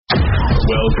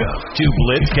Welcome to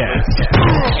BlitzCast,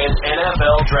 an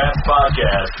NFL Draft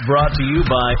podcast brought to you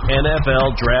by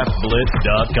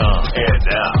NFLDraftBlitz.com. And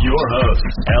now, your hosts,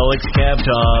 Alex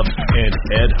Kaptov and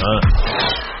Ed Hunt.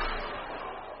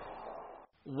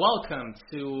 Welcome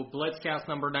to BlitzCast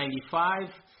number 95,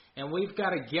 and we've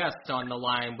got a guest on the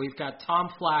line. We've got Tom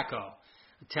Flacco,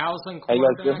 Towson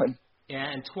quarterback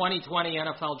and 2020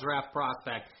 NFL Draft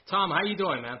prospect. Tom, how you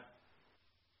doing, man?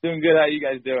 Doing good. How you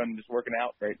guys doing? Just working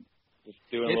out, right? Just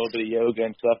doing a little bit of yoga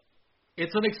and stuff.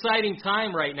 It's an exciting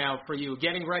time right now for you,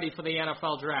 getting ready for the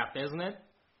NFL Draft, isn't it?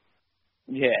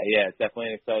 Yeah, it's definitely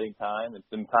an exciting time. It's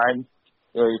been time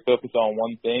where you focus on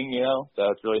one thing,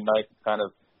 so it's really nice.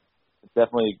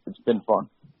 It's been fun.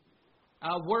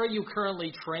 Where are you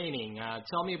currently training?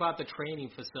 Tell me about the training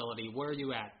facility. Where are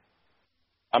you at?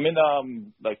 I'm in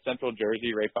Central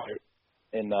Jersey, right by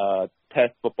in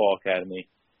Test Football Academy,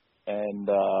 and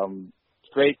it's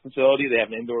a great facility. They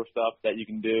have indoor stuff that you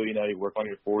can do. You work on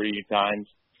your 40 times,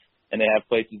 and they have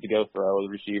places to go throw with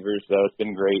receivers. So it's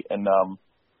been great, and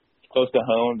it's close to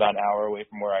home, about an hour away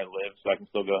from where I live, so I can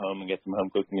still go home and get some home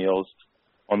cooked meals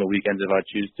on the weekends if I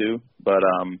choose to. But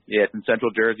it's in Central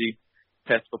Jersey,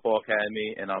 Test Football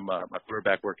Academy, and I'm my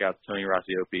quarterback workout, Tony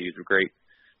Rossiopi. He's a great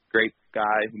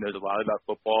guy who knows a lot about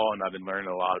football, and I've been learning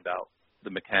a lot about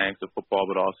the mechanics of football,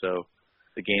 but also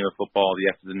the game of football, the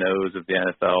X's and O's of the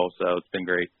NFL. So it's been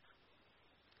great.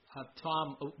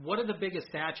 Tom, what are the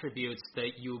biggest attributes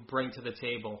that you bring to the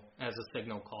table as a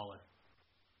signal caller?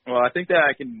 Well, I think that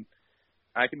I can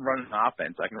run an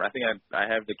offense. I think I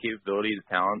have the capability, the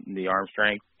talent, and the arm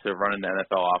strength to run an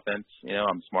NFL offense.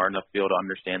 I'm smart enough to be able to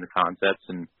understand the concepts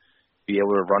and be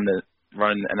able to run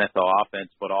an NFL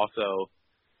offense, but also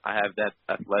I have that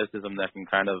athleticism that can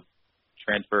kind of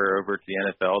transfer over to the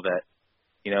NFL that,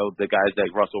 the guys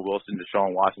like Russell Wilson,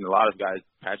 Deshaun Watson, a lot of guys,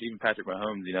 even Patrick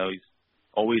Mahomes, he's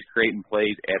always creating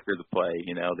plays after the play.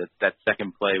 That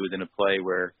second play within a play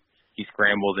where he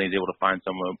scrambles and he's able to find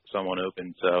someone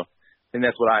open. So I think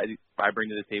that's what I bring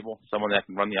to the table, someone that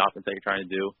can run the offense that you're trying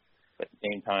to do, but at the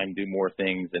same time do more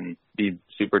things and be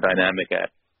super dynamic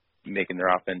at making their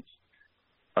offense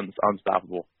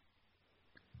unstoppable.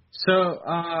 So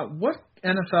what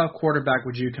NFL quarterback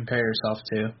would you compare yourself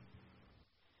to?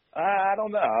 I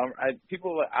don't know. I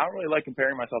don't really like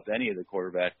comparing myself to any of the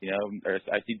quarterbacks.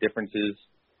 I see differences.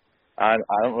 I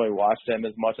don't really watch them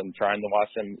as much. I'm trying to watch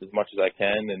them as much as I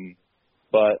can,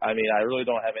 but I really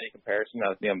don't have any comparison.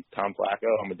 I'm Tom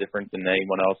Flacco. I'm different than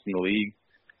anyone else in the league.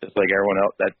 Just like everyone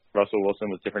else, that Russell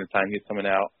Wilson was different at the time he was coming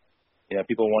out.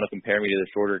 People want to compare me to the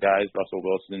shorter guys, Russell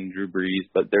Wilson and Drew Brees,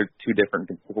 but they're two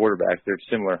different quarterbacks. They're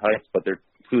similar heights, but they're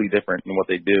completely different in what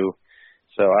they do.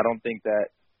 So I don't think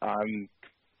that I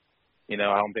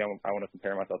want to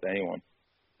compare myself to anyone.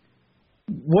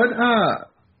 What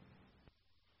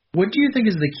do you think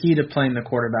is the key to playing the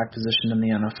quarterback position in the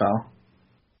NFL?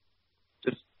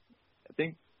 I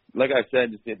think, like I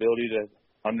said, just the ability to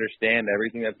understand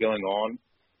everything that's going on,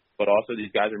 but also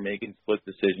these guys are making split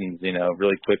decisions,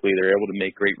 really quickly. They're able to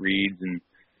make great reads and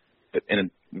in a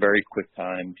very quick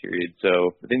time period.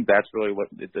 So I think that's really what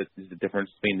is the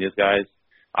difference between these guys.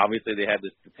 Obviously, they have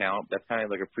the talent. That's kind of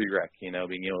like a prereq, being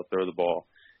able to throw the ball.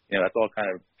 That's all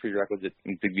kind of prerequisite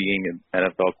into being an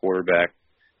NFL quarterback,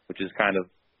 which is kind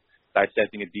of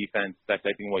dissecting a defense,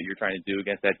 dissecting what you're trying to do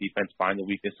against that defense, find the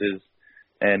weaknesses,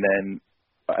 and then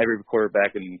every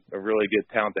quarterback and a really good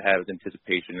talent to have is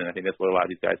anticipation, and I think that's what a lot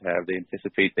of these guys have. They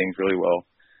anticipate things really well,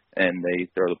 and they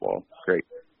throw the ball great.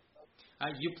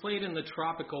 You played in the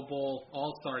Tropical Bowl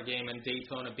All-Star game in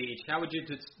Daytona Beach. How would you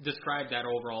describe that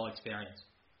overall experience?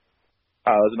 It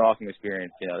was an awesome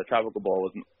experience. The Tropical Bowl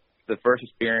was the first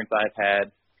experience I've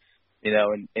had, in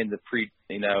the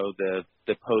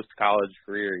the post-college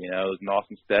career. It was an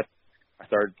awesome step. I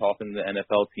started talking to the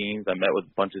NFL teams. I met with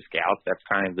a bunch of scouts. That's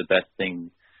kind of the best thing,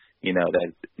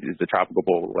 that the Tropical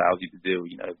Bowl allows you to do.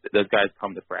 Those guys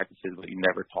come to practices, but you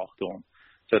never talk to them.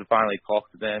 So to finally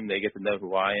talk to them, they get to know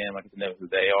who I am. I get to know who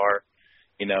they are.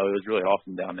 It was really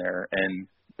awesome down there. And,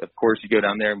 of course, you go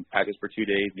down there and practice for 2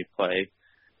 days and you play.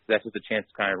 That's just a chance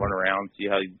to kind of run around, see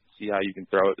how you can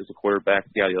throw it as a quarterback,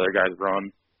 see how the other guys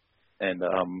run. And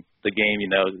the game,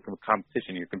 is a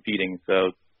competition. You're competing.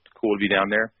 So it's cool to be down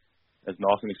there. It's an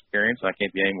awesome experience, and I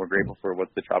can't be any more grateful for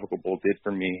what the Tropical Bowl did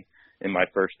for me in my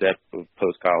first step of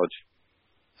post-college.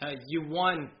 You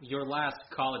won your last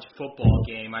college football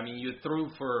game. You threw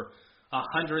for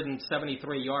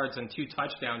 173 yards and 2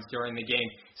 touchdowns during the game.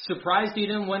 Surprised you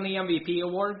didn't win the MVP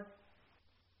award?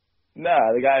 No,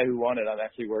 the guy who won it, I'm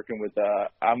actually working with.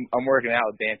 I'm working out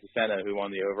with Dan Cesena, who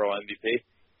won the overall MVP.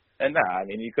 And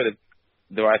you could have.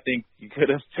 Do I think you could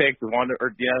have picked one or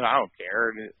I don't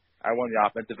care. I won the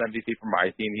offensive MVP for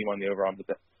my team. He won the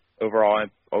overall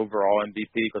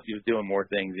MVP because he was doing more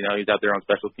things. You know, he was out there on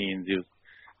special teams.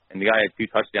 And the guy had 2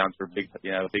 touchdowns for big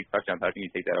touchdowns. How can you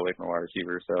take that away from a wide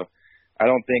receiver? So I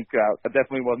don't think I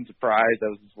definitely wasn't surprised. I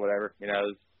was just whatever. You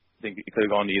know, I think it could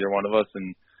have gone to either one of us.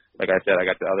 And like I said, I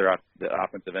got the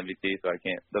offensive MVP, so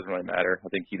doesn't really matter. I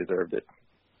think he deserved it.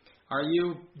 Are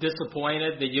you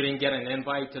disappointed that you didn't get an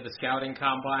invite to the scouting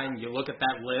combine? You look at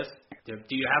that list.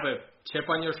 Do you have a chip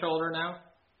on your shoulder now?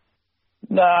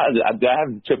 No, I have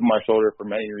a chip on my shoulder for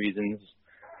many reasons.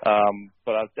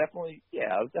 But I was definitely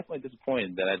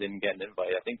disappointed that I didn't get an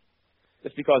invite. I think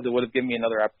just because it would have given me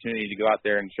another opportunity to go out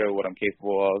there and show what I'm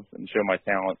capable of and show my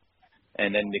talent.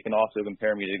 And then they can also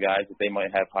compare me to guys that they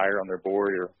might have higher on their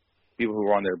board or people who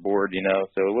are on their board, you know.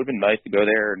 So it would have been nice to go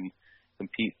there and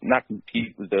not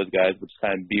compete with those guys, but just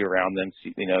kind of be around them,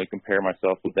 you know, compare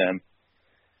myself with them.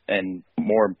 And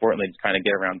more importantly, just kind of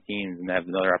get around teams and have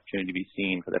another opportunity to be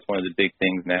seen, because that's one of the big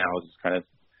things now is just kind of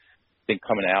think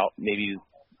coming out. Maybe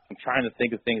I'm trying to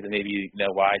think of things that maybe you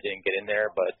know why I didn't get in there,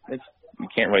 but you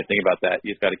can't really think about that.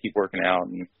 You just got to keep working out,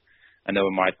 and I know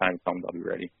when my time comes, I'll be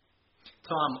ready.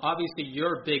 Tom, obviously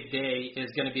your big day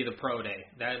is going to be the pro day.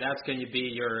 That's going to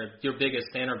be your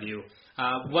biggest interview.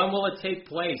 When will it take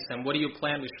place, and what do you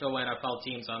plan to show NFL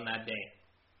teams on that day?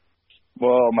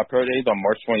 Well, my pro day is on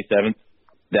March 27th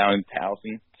down in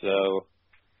Towson, so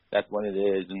that's when it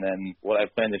is. And then what I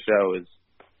plan to show is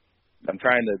I'm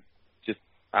trying to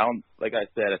like I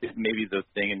said, I think maybe the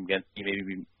thing against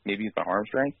me, maybe it's my arm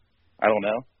strength. I don't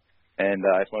know. And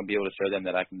I just want to be able to show them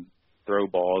that I can throw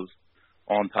balls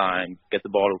on time, get the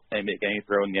ball and make any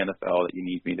throw in the NFL that you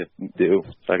need me to do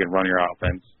so I can run your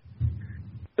offense.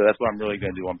 So that's what I'm really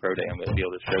going to do on pro day. I'm going to be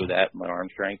able to show that, my arm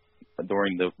strength,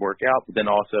 during the workout, but then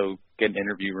also get in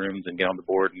interview rooms and get on the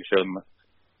board and show them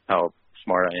how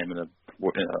smart I am in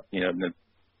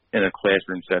a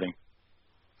classroom setting.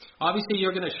 Obviously,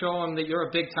 you're going to show them that you're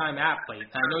a big-time athlete.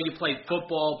 I know you played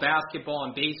football, basketball,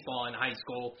 and baseball in high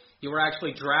school. You were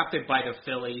actually drafted by the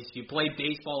Phillies. You played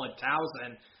baseball at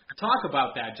Towson. Talk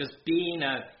about that, just being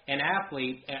an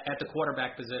athlete at the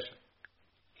quarterback position.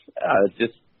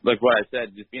 Just like what I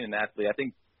said, just being an athlete, I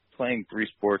think playing 3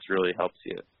 sports really helps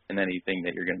you in anything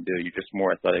that you're going to do. You're just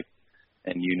more athletic,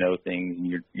 and you know things, and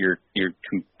your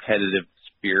competitive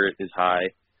spirit is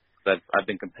high. I've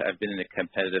been in a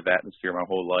competitive atmosphere my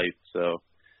whole life, so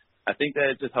I think that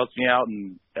it just helps me out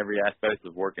in every aspect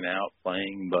of working out,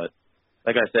 playing. But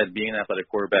like I said, being an athletic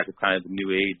quarterback is kind of the new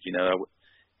age. You know,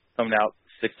 coming out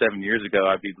 6-7 years ago,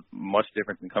 I'd be much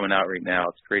different than coming out right now.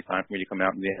 It's a great time for me to come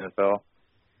out in the NFL.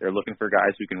 They're looking for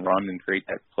guys who can run and create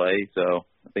that play, so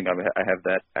I think I have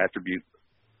that attribute.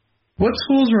 What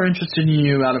schools were interested in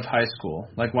you out of high school?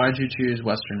 Like, why did you choose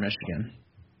Western Michigan?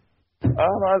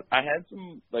 I had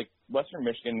some, like, Western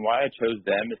Michigan. Why I chose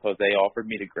them is because they offered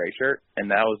me the gray shirt, and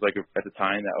that was, like, at the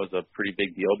time, that was a pretty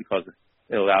big deal because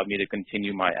it allowed me to continue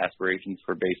my aspirations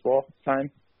for baseball at the time.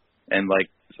 And,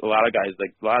 like, a lot of guys,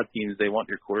 like, a lot of teams, they want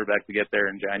your quarterback to get there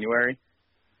in January.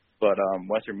 But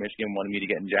Western Michigan wanted me to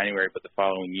get in January, but the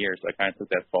following year, so I kind of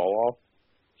took that fall off.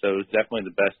 So it was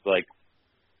definitely the best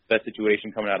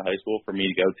situation coming out of high school for me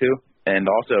to go to. And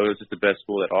also, it was just the best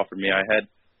school that offered me. I had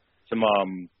some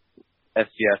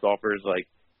SCS offers, like,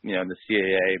 you know, in the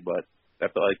CAA, but I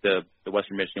felt like the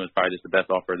Western Michigan was probably just the best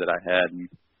offer that I had.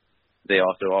 And they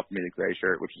also offered me the gray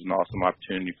shirt, which was an awesome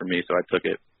opportunity for me, so I took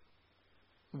it.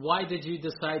 Why did you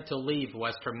decide to leave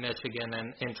Western Michigan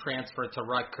and transfer to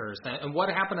Rutgers? And what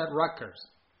happened at Rutgers?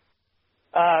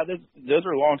 Those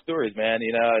are long stories, man.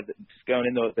 You know, just going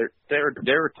into they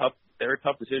were tough. They were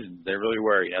tough decisions. They really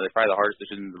were. You know, they're probably the hardest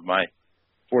decisions of my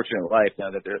fortunate life.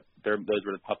 Now that those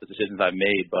were the toughest decisions I've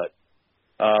made, but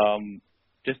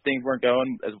just things weren't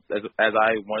going as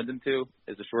I wanted them to.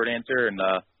 Is the short answer, and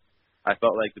I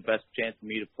felt like the best chance for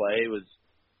me to play was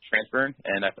transferring,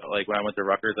 and I felt like when I went to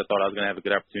Rutgers, I thought I was going to have a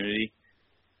good opportunity,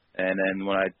 and then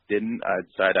when I didn't, I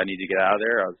decided I needed to get out of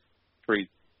there. I was pretty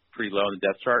low on the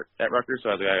depth chart at Rutgers, so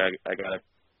I was like, I got to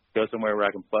go somewhere where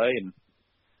I can play, and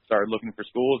started looking for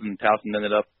schools, and Towson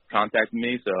ended up contacting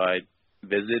me, so I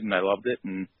visited, and I loved it,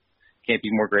 and can't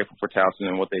be more grateful for Towson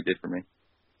and what they did for me.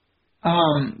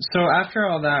 So after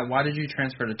all that, why did you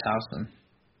transfer to Towson?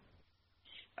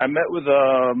 I met with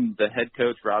the head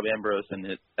coach, Rob Ambrose, and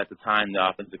at the time, the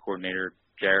offensive coordinator,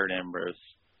 Jared Ambrose.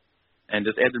 And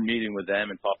just after meeting with them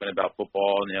and talking about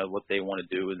football and, you know, what they want to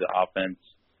do with the offense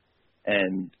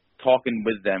and talking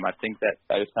with them, I think that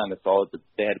I just kind of saw that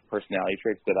they had personality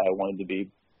traits that I wanted to be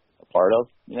a part of.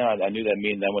 You know, I knew that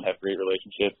me and them would have a great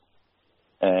relationship,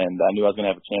 and I knew I was going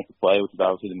to have a chance to play, which is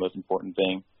obviously the most important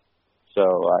thing. So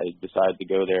I decided to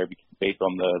go there based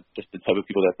on just the type of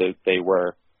people that they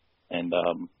were, and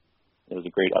it was a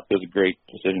great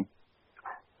decision.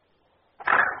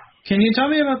 Can you tell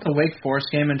me about the Wake Forest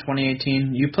game in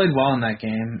 2018? You played well in that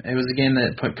game. It was a game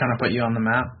that kind of put you on the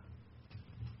map.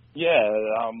 Yeah,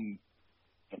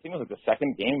 I think it was like the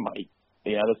second game,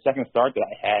 the second start that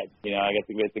I had. I get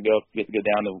to go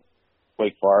down to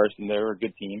Wake Forest, and they were a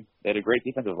good team. They had a great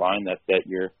defensive line that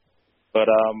year, but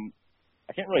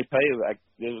I can't really tell you.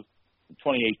 It was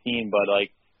 2018, but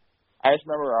I just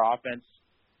remember our offense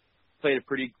played it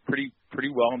pretty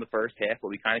well in the first half, but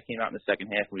we kind of came out in the second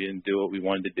half and we didn't do what we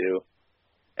wanted to do,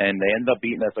 and they ended up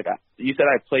beating us. You said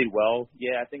I played well.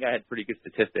 Yeah, I think I had pretty good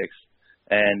statistics,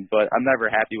 but I'm never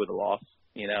happy with a loss.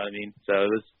 You know what I mean? So it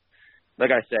was,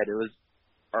 like I said,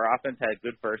 our offense had a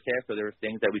good first half, so there were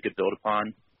things that we could build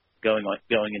upon going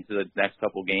into the next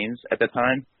couple games at the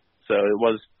time. So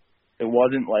it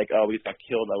wasn't like, oh, we got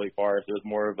killed by Wake Forest. It was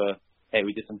more of a, hey,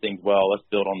 we did some things well, let's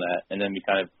build on that, and then we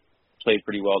kind of played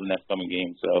pretty well the next coming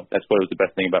game. So that's what was the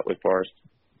best thing about Wake Forest.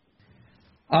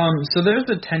 So there's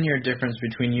a 10-year difference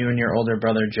between you and your older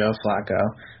brother, Joe Flacco.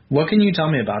 What can you tell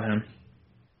me about him?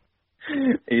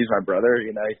 He's my brother.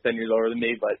 He's 10 years older than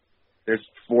me, but there's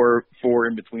four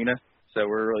in between us, so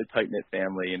we're a really tight-knit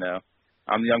family,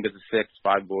 I'm the youngest of 6,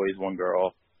 5 boys, 1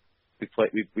 girl.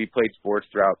 We played sports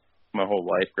throughout my whole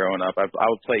life growing up. I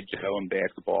would play Joe in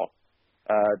basketball.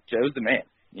 Joe's the man.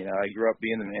 I grew up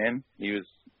being the man.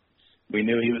 We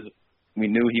knew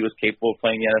he was capable of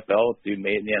playing the NFL. Dude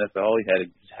made it in the NFL. He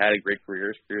had a great career.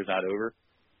 His career's not over,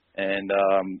 and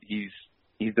he's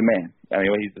the man. I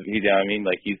mean,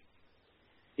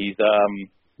 he's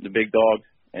the big dog,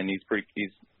 and he's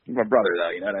my brother,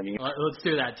 though. You know what I mean? Let's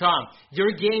do that, Tom.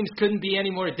 Your games couldn't be any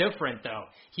more different, though.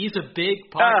 He's a big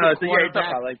pocket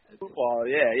quarterback. I like football.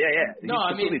 Yeah. No,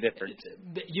 completely different.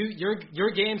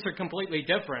 Your games are completely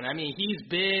different. I mean, he's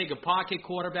big, a pocket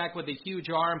quarterback with a huge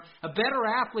arm, a better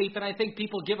athlete than I think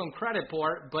people give him credit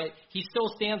for, but he still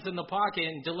stands in the pocket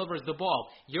and delivers the ball.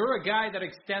 You're a guy that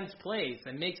extends plays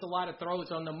and makes a lot of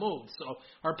throws on the move. So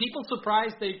are people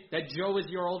surprised that Joe is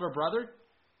your older brother?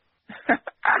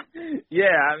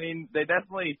 Yeah, I mean, they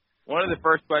definitely, one of the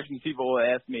first questions people will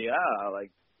ask me,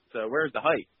 so where's the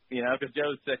height? Because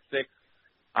Joe's 6'6",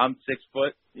 I'm 6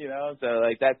 foot, so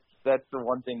that's the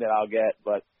one thing that I'll get.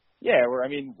 But yeah,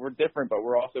 we're different, but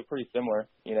we're also pretty similar.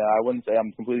 I wouldn't say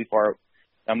I'm completely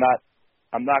I'm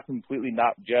not completely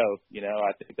not Joe.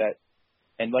 I think that,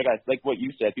 and like what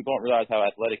you said, people don't realize how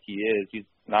athletic he is. He's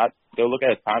not. Go look at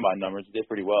his combine numbers. He did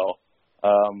pretty well.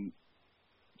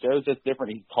 Joe's just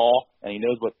different. He's tall, and he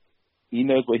knows what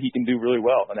he can do really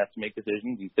well, and that's to make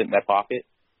decisions and sit in that pocket.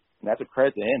 And that's a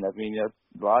credit to him. I mean, a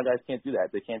lot of guys can't do that.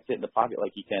 They can't sit in the pocket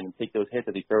like he can and take those hits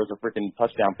as he throws a freaking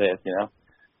touchdown pass,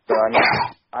 So,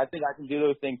 I think I can do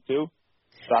those things too.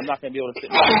 So I'm not going to be able to sit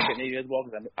in the pocket maybe as well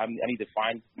because I need to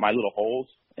find my little holes.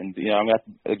 And, I'm going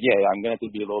to have to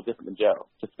be a little different than Joe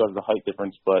just because of the height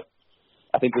difference. But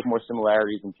I think there's more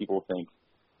similarities than people think.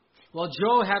 Well,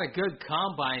 Joe had a good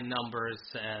combine numbers,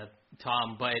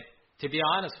 Tom, but to be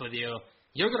honest with you,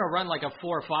 you're going to run like a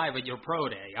 4.5 at your pro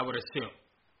day, I would assume.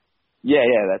 Yeah,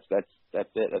 that's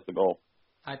it. That's the goal.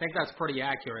 I think that's pretty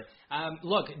accurate.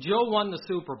 Look, Joe won the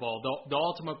Super Bowl, the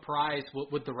ultimate prize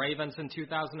with the Ravens in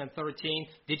 2013.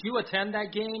 Did you attend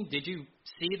that game? Did you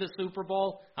see the Super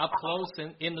Bowl up close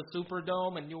in the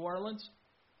Superdome in New Orleans?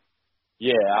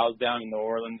 Yeah, I was down in New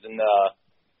Orleans, and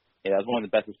that was one of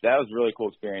the best. That was a really cool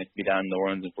experience to be down in New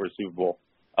Orleans and for the Super Bowl.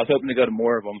 I was hoping to go to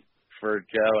more of them for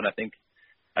Joe, and I think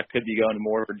I could be going to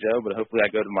more for Joe, but hopefully I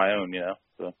go to my own,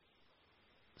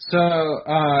 So,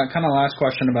 kind of last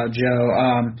question about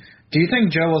Joe. Do you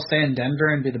think Joe will stay in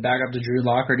Denver and be the backup to Drew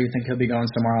Lock, or do you think he'll be going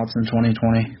somewhere else in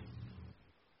 2020?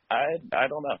 I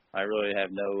don't know. I really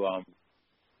have no.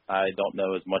 I don't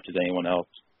know as much as anyone else.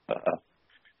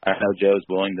 I know Joe's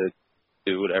willing to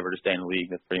do whatever to stay in the league.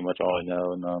 That's pretty much all I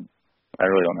know, and I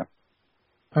really don't know.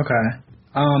 Okay.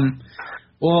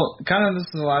 Well, kind of this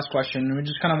is the last question. We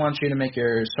just kind of want you to make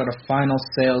your sort of final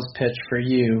sales pitch for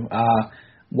you.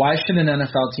 Why should an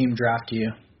NFL team draft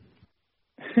you?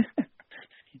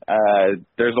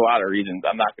 There's a lot of reasons.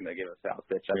 I'm not going to give a sales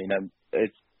pitch. I mean,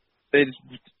 it's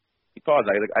because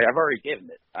I've already given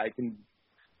it. I can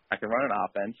run an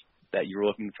offense that you're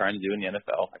looking to try to do in the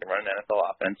NFL. I can run an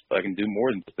NFL offense, but I can do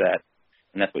more than just that.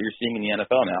 And that's what you're seeing in the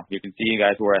NFL now. You can see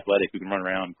guys who are athletic who can run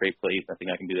around, create plays. I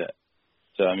think I can do that.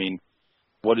 So, I mean,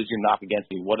 what is your knock against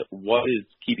me? What is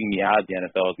keeping me out of the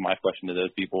NFL is my question to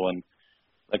those people. And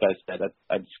like I said,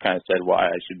 I just kind of said why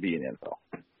I should be in the NFL.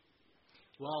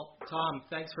 Well, Tom,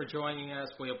 thanks for joining us.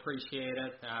 We appreciate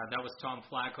it. That was Tom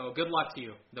Flacco. Good luck to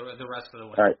you the rest of the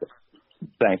way. All right.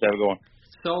 Thanks. Have a good one.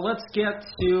 So let's get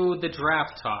to the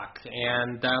draft talk,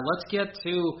 and let's get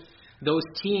to those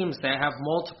teams that have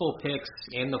multiple picks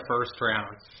in the first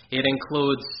round. It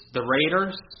includes the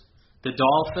Raiders, the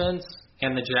Dolphins,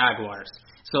 and the Jaguars.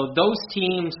 So those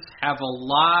teams have a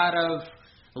lot of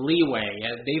leeway.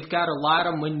 They've got a lot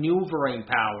of maneuvering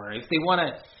power. If they want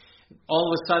to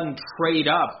all of a sudden trade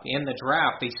up in the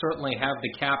draft, they certainly have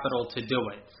the capital to do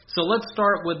it. So let's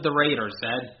start with the Raiders,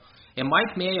 Ed. And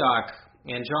Mike Mayock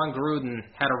and John Gruden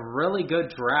had a really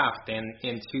good draft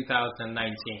in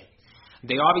 2019.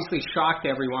 They obviously shocked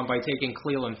everyone by taking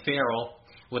Clelin Ferrell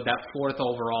with that 4th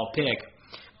overall pick.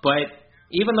 But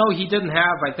even though he didn't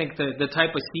have, I think, the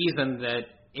type of season that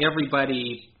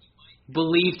everybody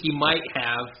believed he might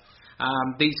have,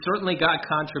 they certainly got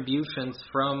contributions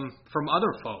from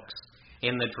other folks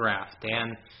in the draft.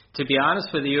 And to be honest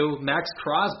with you, Max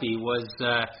Crosby was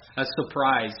a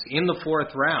surprise in the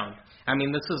 4th round. I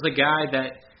mean, this is a guy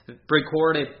that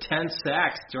recorded 10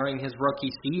 sacks during his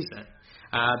rookie season.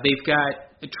 They've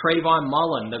got Trayvon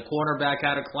Mullen, the cornerback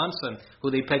out of Clemson, who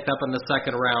they picked up in the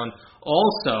 2nd round,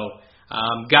 also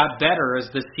got better as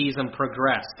the season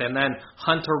progressed. And then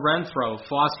Hunter Renfrow,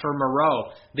 Foster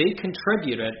Moreau, they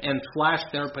contributed and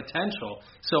flashed their potential.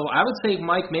 So I would say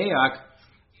Mike Mayock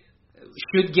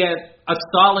should get a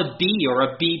solid B or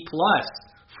a B plus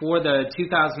for the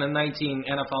 2019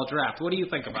 NFL draft. What do you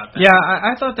think about that? Yeah,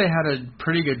 I thought they had a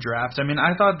pretty good draft. I mean,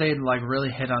 I thought they'd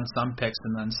really hit on some picks,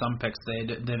 and then some picks they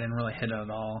didn't really hit at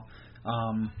all.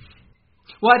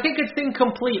 Well, I think it's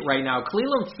incomplete right now.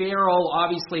 Clelin Ferrell,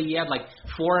 obviously, he had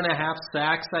 4.5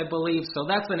 sacks, I believe, so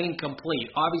that's an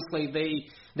incomplete. Obviously,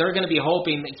 they're going to be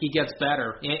hoping that he gets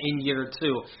better in year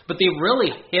 2. But they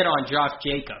really hit on Josh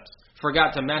Jacobs.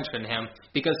 Forgot to mention him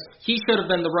because he should have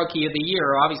been the Rookie of the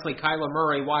Year. Obviously, Kyler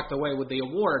Murray walked away with the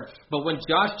award. But when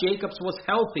Josh Jacobs was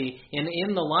healthy and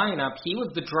in the lineup, he was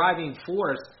the driving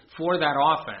force for that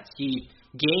offense. He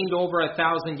gained over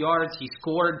 1,000 yards. He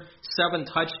scored 7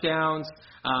 touchdowns.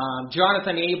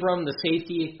 Jonathan Abram, the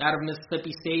safety out of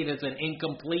Mississippi State, is an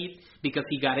incomplete because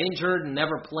he got injured and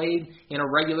never played in a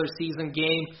regular season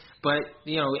game. But,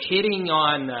 hitting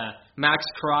on Max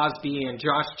Crosby and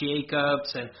Josh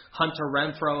Jacobs and Hunter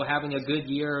Renfrow having a good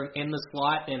year in the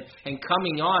slot and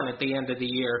coming on at the end of the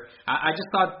year, I just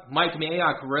thought Mike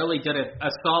Mayock really did a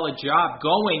solid job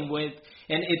going with,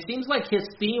 and it seems like his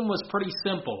theme was pretty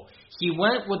simple. He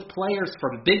went with players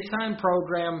from big-time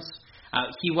programs.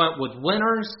 He went with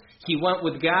winners. He went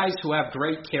with guys who have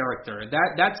great character.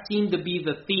 That seemed to be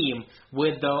the theme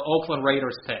with the Oakland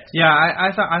Raiders picks. Yeah,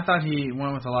 I thought he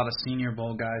went with a lot of Senior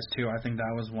Bowl guys too. I think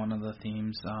that was one of the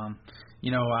themes.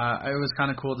 It was kind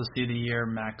of cool to see the year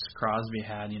Max Crosby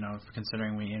had.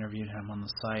 Considering we interviewed him on the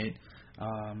site.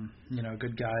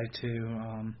 Good guy too.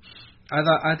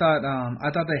 I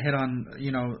thought they hit on.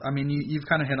 You've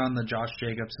kind of hit on the Josh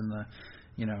Jacobs and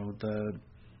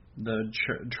the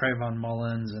Trayvon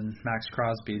Mullins and Max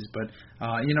Crosby's, but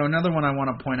another one I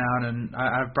want to point out, and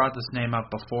I've brought this name up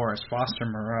before, is Foster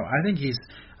Moreau. I think he's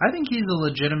a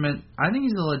legitimate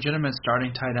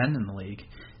starting tight end in the league,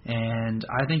 and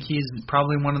I think he's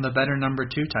probably one of the better number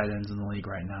 2 tight ends in the league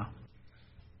right now.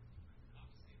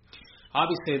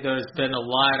 Obviously, there's been a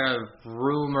lot of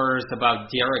rumors about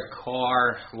Derek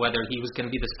Carr, whether he was going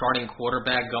to be the starting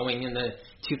quarterback going in the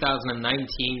 2019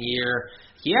 year.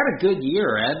 He had a good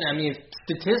year, Ed. I mean,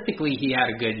 statistically, he had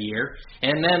a good year.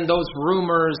 And then those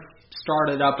rumors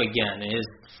started up again.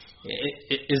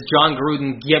 Is John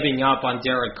Gruden giving up on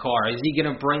Derek Carr? Is he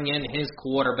going to bring in his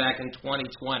quarterback in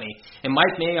 2020? And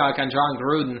Mike Mayock and John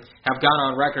Gruden have gone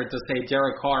on record to say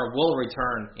Derek Carr will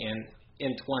return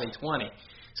in 2020.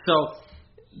 So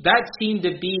that seemed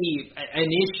to be an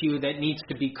issue that needs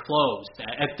to be closed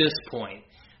at this point.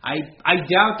 I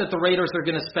doubt that the Raiders are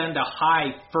going to spend a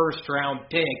high first-round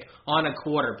pick on a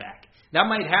quarterback. That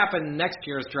might happen in next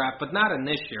year's draft, but not in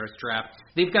this year's draft.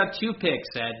 They've got 2 picks,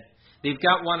 Ed. They've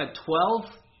got one at 12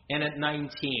 and at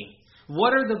 19.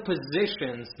 What are the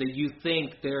positions that you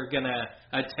think they're going to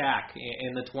attack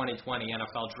in the 2020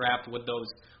 NFL draft with those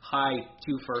high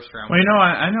 2 first-round picks? Well,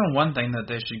 I know one thing that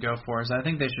they should go for is I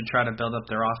think they should try to build up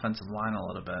their offensive line a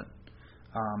little bit.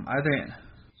 I think...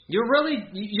 You really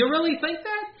think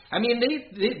that? I mean,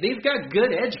 they've got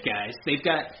good edge guys. They've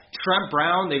got Trent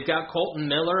Brown. They've got Colton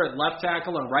Miller at left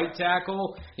tackle and right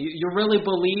tackle. You really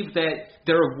believe that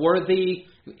there are worthy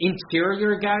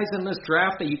interior guys in this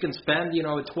draft that you can spend, a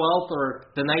 12th or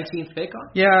the 19th pick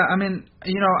on? Yeah, I mean,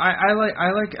 I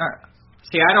like.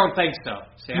 See, I don't think so.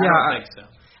 I don't think so.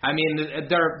 I mean,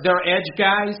 they're edge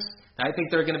guys. I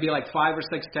think they're going to be 5 or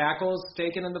 6 tackles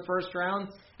taken in the first round.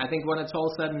 I think when it's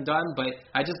all said and done, but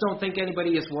I just don't think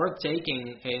anybody is worth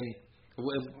taking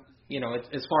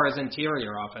as far as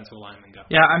interior offensive linemen go.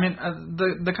 Yeah, I mean,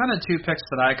 the kind of 2 picks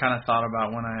that I kind of thought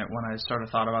about when I sort of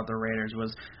thought about the Raiders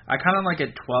was I kind of like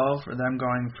at 12 for them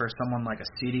going for someone like a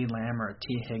CeeDee Lamb or a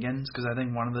T. Higgins, because I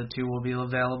think one of the two will be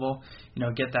available.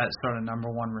 Get that sort of number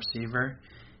 1 receiver.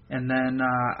 And then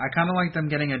I kind of like them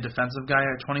getting a defensive guy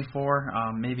at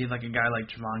 24, maybe like a guy like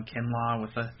Javon Kinlaw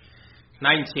with a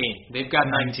 19. They've got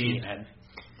 19. Ed.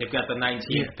 They've got the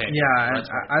 19th pick. Yeah,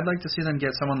 I'd like to see them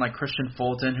get someone like Christian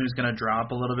Fulton, who's going to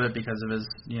drop a little bit because of his,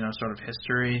 sort of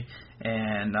history,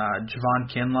 and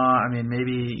Javon Kinlaw. I mean,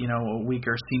 maybe a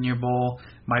weaker Senior Bowl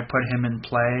might put him in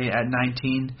play at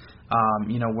 19.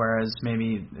 Whereas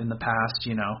maybe in the past,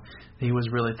 he was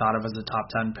really thought of as a top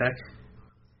 10 pick.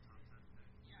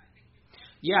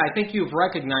 Yeah, I think you've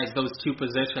recognized those 2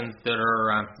 positions that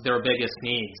are their biggest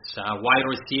needs. Wide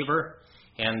receiver,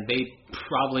 and they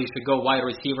probably should go wide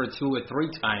receiver 2 or 3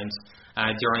 times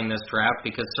during this draft,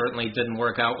 because certainly it didn't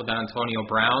work out with Antonio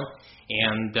Brown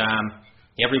and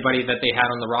everybody that they had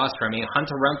on the roster. I mean,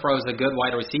 Hunter Renfrow is a good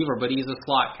wide receiver, but he's a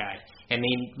slot guy, and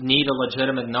they need a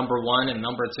legitimate number 1 and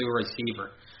number 2 receiver.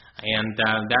 And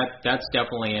that's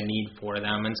definitely a need for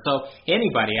them. And so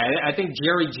anybody, I think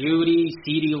Jerry Jeudy,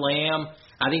 CeeDee Lamb,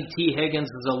 I think T. Higgins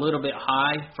is a little bit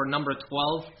high for number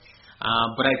 12.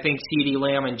 But I think CeeDee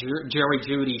Lamb and Jerry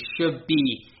Jeudy should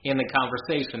be in the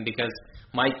conversation, because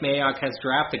Mike Mayock has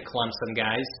drafted Clemson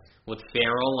guys with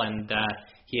Farrell, and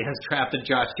he has drafted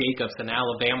Josh Jacobs, an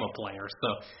Alabama player.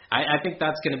 So I think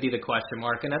that's going to be the question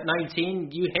mark. And at 19,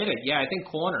 you hit it. Yeah, I think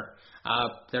corner.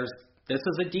 This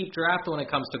is a deep draft when it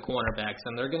comes to cornerbacks,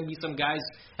 and there are going to be some guys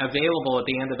available at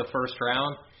the end of the first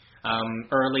round,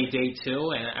 early day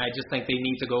 2, and I just think they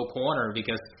need to go corner,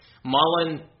 because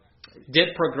Mullen did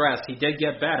progress. He did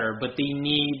get better, but they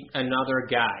need another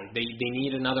guy. They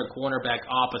need another cornerback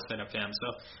opposite of him.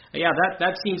 So, yeah,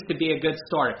 that seems to be a good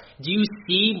start. Do you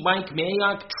see Mike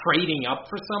Mayock trading up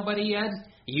for somebody, Ed?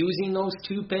 Using those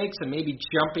 2 picks and maybe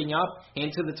jumping up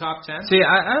into the top 10? See,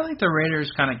 I like the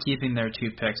Raiders kind of keeping their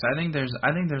 2 picks. I think there's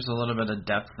a little bit of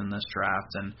depth in this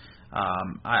draft, and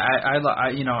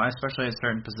I especially at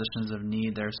certain positions of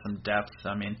need, there's some depth.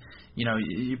 I mean,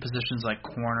 positions like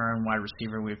corner and wide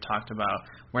receiver we've talked about,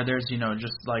 where there's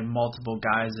just like multiple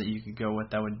guys that you could go with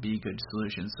that would be good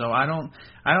solutions. So I don't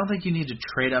think you need to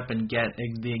trade up and get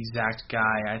the exact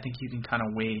guy. I think you can kind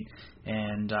of wait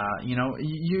and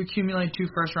you accumulate 2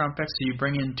 first-round picks, so you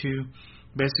bring in 2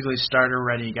 basically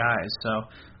starter-ready guys. So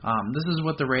this is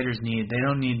what the Raiders need. They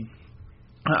don't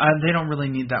really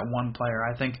need that one player.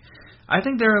 I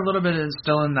think they're a little bit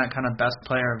still in that kind of best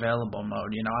player available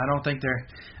mode. I don't think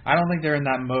they're in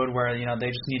that mode where they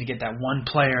just need to get that one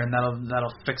player and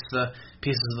that'll fix the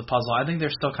pieces of the puzzle. I think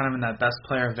they're still kind of in that best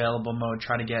player available mode.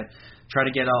 Try to get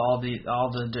all the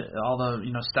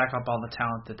stack up all the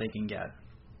talent that they can get.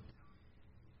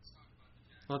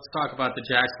 Let's talk about the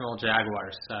Jacksonville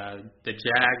Jaguars. The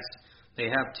Jags, they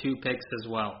have 2 picks as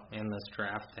well in this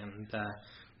draft, and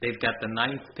they've got the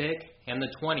 9th pick and the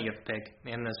 20th pick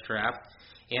in this draft.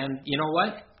 And you know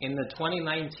what? In the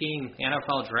 2019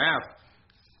 NFL draft,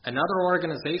 another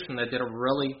organization that did a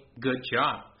really good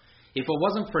job. If it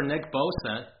wasn't for Nick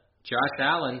Bosa, Josh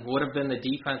Allen would have been the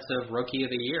defensive rookie of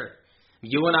the year.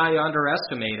 You and I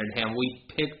underestimated him. We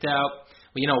picked out,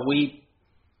 we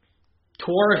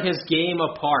tore his game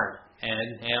apart,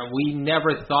 and we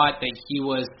never thought that he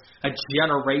was a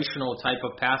generational type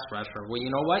of pass rusher. Well,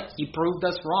 you know what? He proved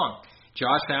us wrong.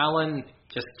 Josh Allen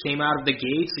just came out of the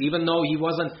gates, even though he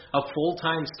wasn't a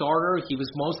full-time starter. He was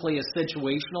mostly a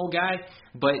situational guy,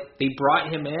 but they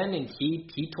brought him in, and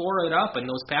he tore it up in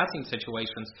those passing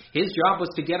situations. His job was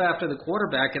to get after the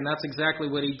quarterback, and that's exactly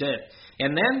what he did.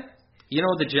 And then,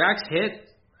 the Jags hit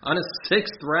on a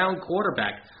 6th-round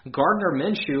quarterback. Gardner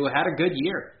Minshew had a good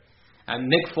year.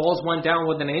 Nick Foles went down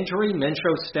with an injury.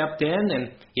 Minshew stepped in,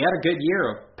 and he had a good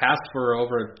year. Passed for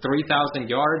over 3,000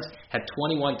 yards, had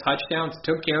 21 touchdowns,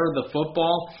 took care of the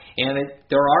football. And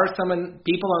there are some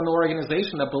people in the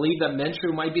organization that believe that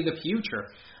Minshew might be the future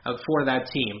for that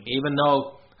team, even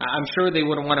though I'm sure they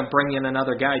wouldn't want to bring in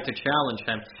another guy to challenge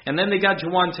him. And then they got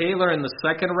Juwan Taylor in the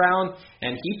 2nd round,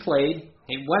 and he played.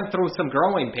 He went through some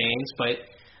growing pains, but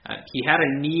he had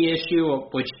a knee issue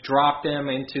which dropped him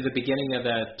into the beginning of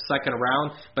the 2nd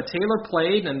round. But Taylor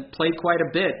played quite a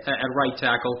bit at right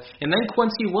tackle. And then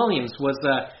Quincy Williams was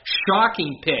a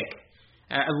shocking pick,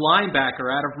 a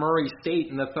linebacker out of Murray State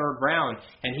in the 3rd round.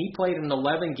 And he played in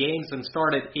 11 games and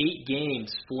started 8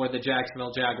 games for the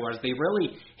Jacksonville Jaguars. They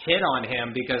really hit on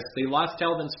him because they lost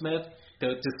Telvin Smith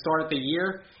to start the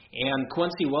year. And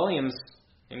Quincy Williams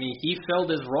I mean, he filled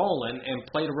his role and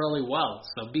played really well.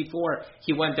 So before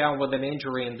he went down with an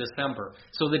injury in December.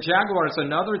 So the Jaguars,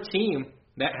 another team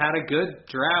that had a good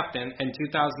draft in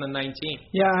 2019.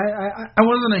 Yeah, I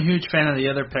wasn't a huge fan of the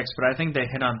other picks, but I think they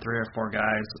hit on 3 or 4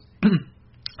 guys.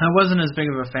 I wasn't as big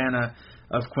of a fan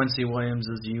of Quincy Williams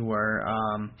as you were.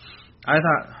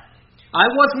 I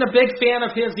wasn't a big fan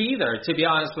of his either, to be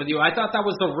honest with you. I thought that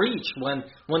was a reach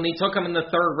when they took him in the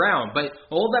 3rd round. But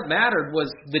all that mattered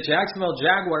was the Jacksonville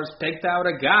Jaguars picked out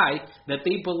a guy that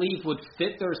they believe would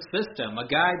fit their system, a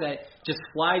guy that just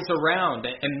flies around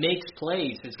and makes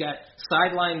plays. He's got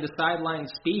sideline-to-sideline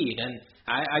speed. And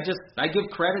I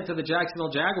give credit to the Jacksonville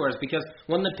Jaguars because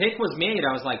when the pick was made,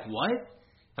 I was like, what?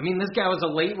 I mean, this guy was a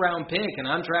late-round pick, an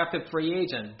undrafted free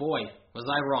agent. Boy, was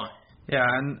I wrong. Yeah,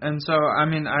 and so, I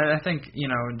mean, I think,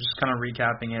 just kind of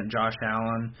recapping it, Josh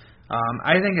Allen,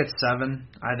 I think it's 7.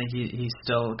 I think he's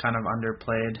still kind of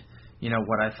underplayed,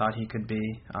 what I thought he could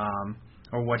be,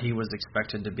 or what he was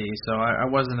expected to be. So I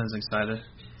wasn't as excited.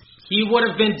 He would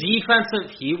have been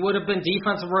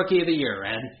defensive rookie of the year,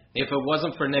 and if it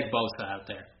wasn't for Nick Bosa out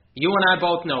there. You and I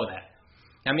both know that.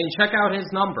 I mean, check out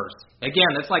his numbers.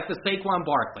 Again, it's like the Saquon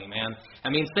Barkley, man.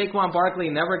 I mean, Saquon Barkley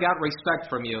never got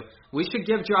respect from you. We should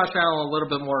give Josh Allen a little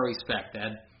bit more respect,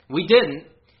 Ed. We didn't,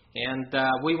 and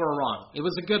we were wrong. It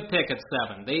was a good pick at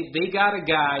 7. They got a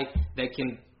guy that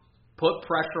can put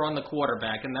pressure on the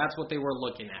quarterback, and that's what they were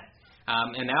looking at.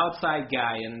 An outside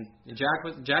guy, and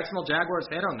Jacksonville Jaguars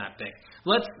hit on that pick.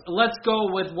 Let's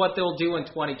go with what they'll do in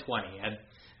 2020, Ed.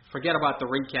 Forget about the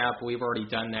recap. We've already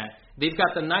done that. They've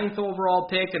got the 9th overall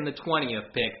pick and the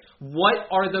 20th pick. What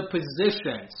are the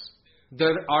positions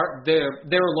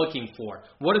they're looking for?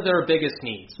 What are their biggest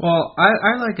needs? Well,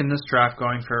 I like in this draft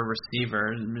going for a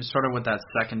receiver, sort of with that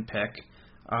 2nd pick.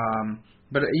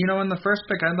 But in the first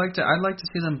pick, I'd like to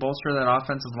see them bolster that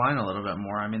offensive line a little bit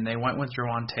more. I mean, they went with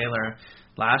Jawan Taylor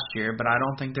last year, but I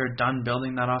don't think they're done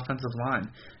building that offensive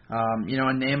line.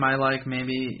 A name I like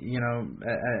maybe,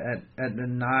 at the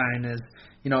 9 is,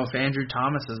 if Andrew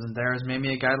Thomas isn't there, is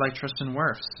maybe a guy like Tristan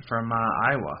Wirfs from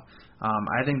Iowa.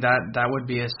 I think that would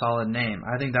be a solid name.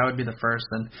 I think that would be the first.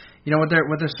 And with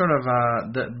their sort of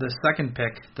the 2nd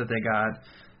pick that they got,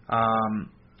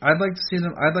 I'd like to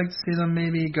see them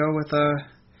maybe go with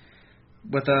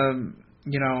a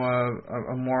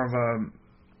more of a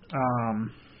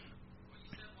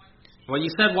Well, you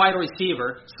said wide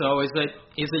receiver, so is it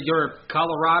your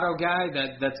Colorado guy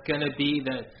that's going to be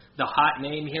the hot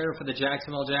name here for the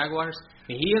Jacksonville Jaguars? I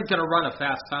mean, he is going to run a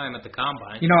fast time at the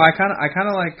combine. I kind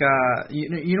of like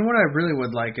what I really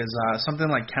would like is something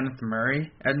like Kenneth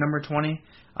Murray at number 20.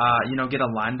 Get a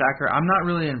linebacker. I'm not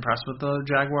really impressed with the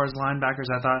Jaguars linebackers.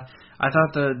 I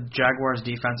thought the Jaguars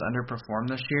defense underperformed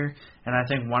this year, and I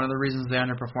think one of the reasons they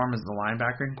underperform is the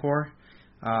linebacking core.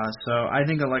 So I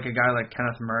think a guy like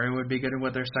Kenneth Murray would be good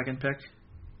with their 2nd pick.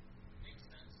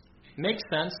 Makes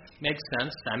sense.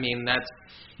 I mean,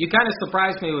 you kind of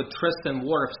surprised me with Tristan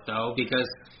Wirfs, though, because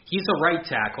he's a right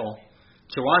tackle.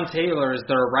 Jawan Taylor is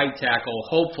their right tackle,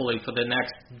 hopefully for the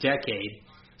next decade.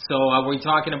 So are we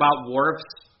talking about Wirfs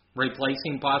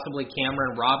replacing possibly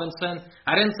Cameron Robinson?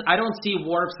 I don't see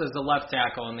Wirfs as a left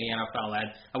tackle in the NFL,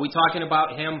 Ed. Are we talking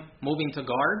about him moving to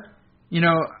guard?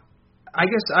 I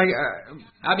guess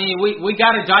I mean, we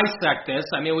got to dissect this.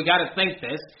 I mean, we got to think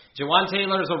this. Jawan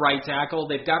Taylor's a right tackle.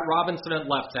 They've got Robinson at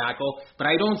left tackle, but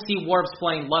I don't see Wirfs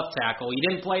playing left tackle. He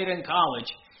didn't play it in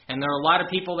college, and there are a lot of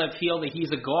people that feel that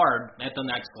he's a guard at the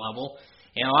next level.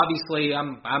 And obviously,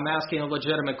 I'm asking a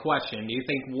legitimate question. Do you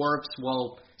think Wirfs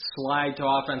will slide to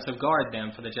offensive guard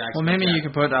then for the Jacksonville? Well, maybe you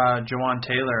could put Jawan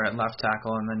Taylor at left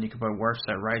tackle, and then you could put Wirfs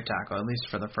at right tackle, at least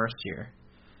for the first year.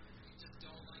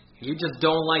 You just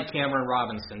don't like Cameron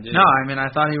Robinson, do you? No, I mean, I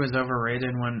thought he was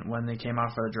overrated when they came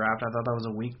out for the draft. I thought that was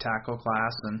a weak tackle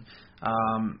class, and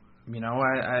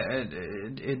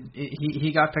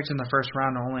he got picked in the first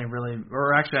round only really,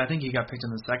 or actually I think he got picked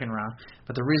in the 2nd round.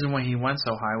 But the reason why he went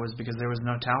so high was because there was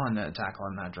no talent at tackle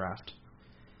in that draft.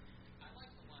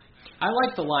 I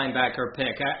like the linebacker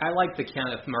pick. I like the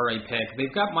Kenneth Murray pick.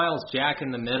 They've got Myles Jack in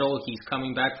the middle. He's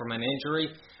coming back from an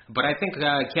injury. But I think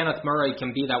Kenneth Murray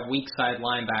can be that weak side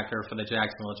linebacker for the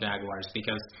Jacksonville Jaguars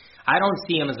because I don't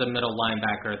see him as a middle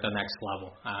linebacker at the next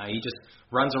level. He just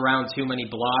runs around too many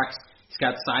blocks. He's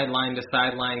got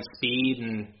sideline-to-sideline speed,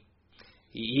 and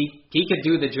he could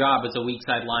do the job as a weak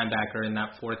side linebacker in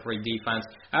that 4-3 defense.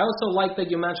 I also like that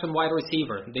you mentioned wide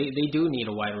receiver. They do need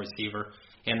a wide receiver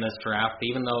in this draft,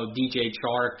 even though DJ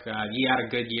Chark, he had a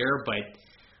good year, but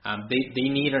they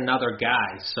need another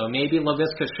guy. So maybe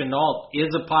Laviska Shenault is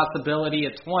a possibility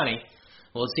at 20.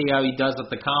 We'll see how he does at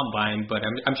the combine, but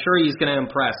I'm sure he's going to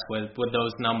impress with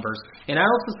those numbers. And I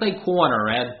also say corner,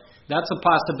 Ed. That's a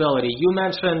possibility. You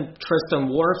mentioned Tristan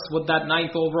Wirfs with that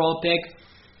 9th overall pick.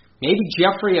 Maybe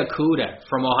Jeffrey Okudah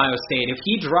from Ohio State. If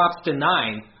he drops to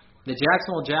 9, the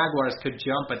Jacksonville Jaguars could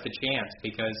jump at the chance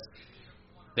because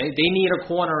they need a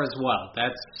corner as well.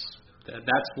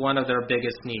 That's one of their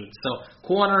biggest needs. So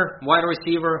corner, wide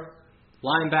receiver,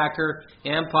 linebacker,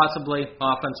 and possibly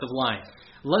offensive line.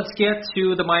 Let's get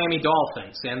to the Miami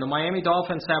Dolphins. And the Miami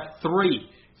Dolphins have 3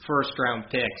 first-round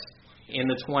picks in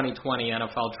the 2020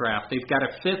 NFL Draft. They've got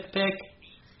a 5th pick,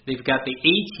 they've got the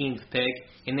 18th pick,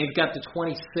 and they've got the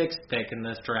 26th pick in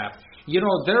this draft. You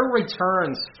know, their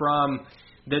returns from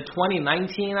the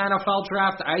 2019 NFL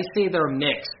Draft, I say they're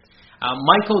mixed.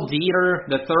 Michael Dieter,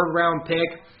 the 3rd-round pick,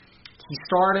 he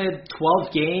started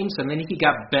 12 games, and then he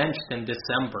got benched in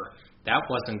December. That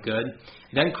wasn't good.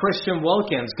 Then Christian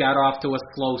Wilkins got off to a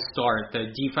slow start,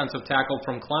 the defensive tackle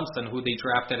from Clemson, who they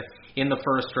drafted in the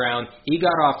 1st round. He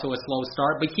got off to a slow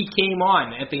start, but he came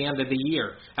on at the end of the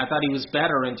year. I thought he was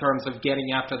better in terms of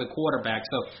getting after the quarterback.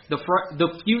 So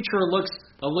the future looks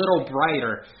a little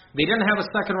brighter. They didn't have a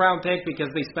 2nd-round pick because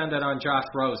they spent it on Josh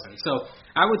Rosen. So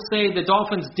I would say the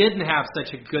Dolphins didn't have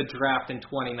such a good draft in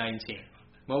 2019.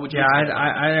 What would you say? Yeah,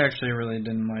 I actually really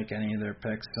didn't like any of their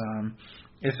picks.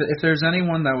 If there's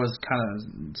anyone that was kind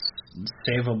of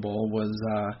savable was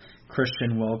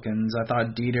Christian Wilkins. I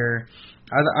thought Dieter,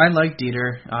 I liked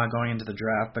Dieter going into the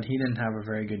draft, but he didn't have a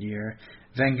very good year.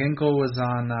 Van Ginkel was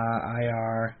on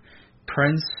IR.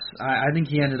 Prince, I think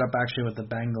he ended up actually with the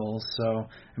Bengals, so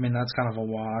I mean that's kind of a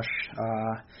wash.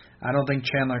 I don't think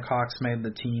Chandler Cox made the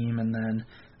team, and then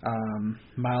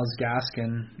Myles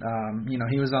Gaskin,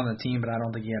 he was on the team, but I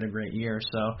don't think he had a great year.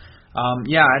 So,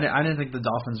 I didn't think the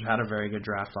Dolphins had a very good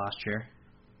draft last year.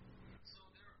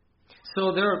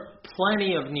 So there are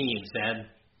plenty of needs, Ed.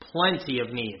 Plenty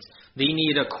of needs. They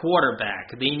need a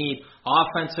quarterback. They need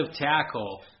offensive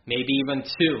tackle, maybe even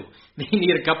 2. They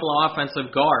need a couple of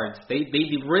offensive guards. They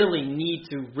really need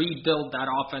to rebuild that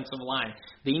offensive line.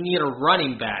 They need a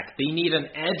running back. They need an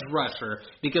edge rusher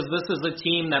because this is a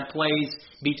team that plays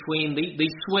between, they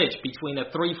switch between a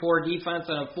 3-4 defense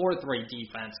and a 4-3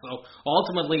 defense. So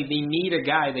ultimately they need a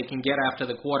guy that can get after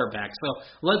the quarterback. So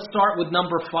let's start with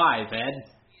number 5, Ed.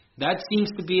 That seems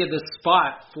to be the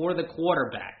spot for the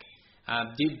quarterback.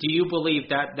 Do you believe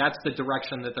that that's the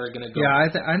direction that they're going to go? Yeah,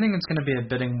 I think it's going to be a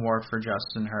bidding war for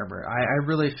Justin Herbert. I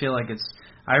really feel like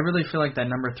that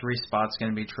number 3 spot's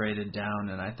going to be traded down,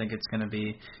 and I think it's going to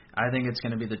be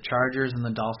the Chargers and the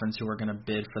Dolphins who are going to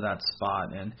bid for that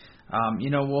spot. And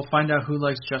we'll find out who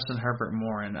likes Justin Herbert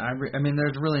more. And I mean,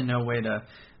 there's no way to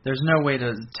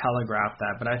telegraph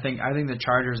that, but I think the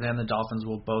Chargers and the Dolphins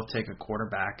will both take a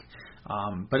quarterback.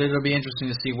 But it'll be interesting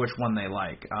to see which one they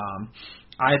like.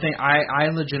 I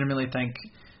legitimately think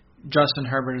Justin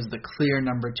Herbert is the clear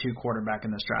number 2 quarterback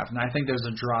in this draft, and I think there's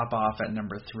a drop off at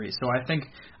number 3. So I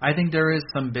think there is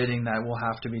some bidding that will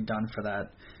have to be done for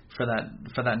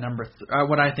that number.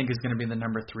 What I think is going to be the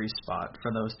number 3 spot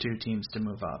for those 2 teams to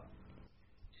move up.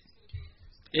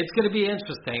 It's going to be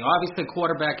interesting. Obviously,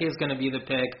 quarterback is going to be the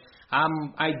pick.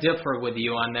 I differ with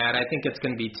you on that. I think it's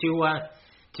going to be Tua.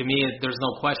 To me, there's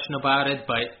no question about it,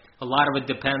 but a lot of it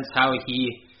depends how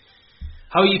he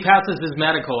passes his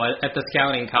medical at the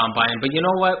scouting combine. But you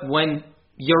know what? When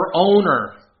your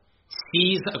owner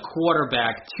sees a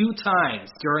quarterback 2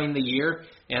 times during the year,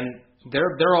 and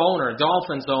their owner,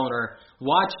 Dolphins owner,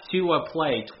 watched Tua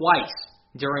play twice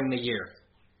during the year,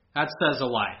 that says a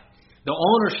lot. The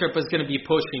ownership is going to be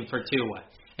pushing for Tua.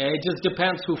 And it just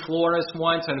depends who Flores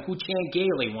wants and who Chan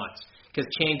Gailey wants. Because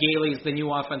Chan Gailey is the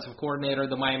new offensive coordinator of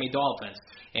the Miami Dolphins.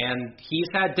 And he's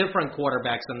had different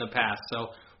quarterbacks in the past.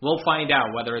 So we'll find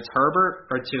out whether it's Herbert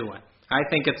or Tua. I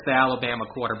think it's the Alabama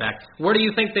quarterback. Where do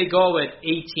you think they go at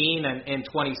 18 and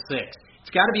 26? It's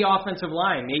got to be offensive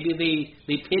line. Maybe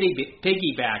they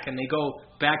piggyback and they go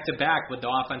back-to-back with the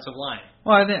offensive line.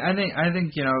 Well, I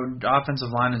think offensive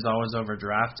line is always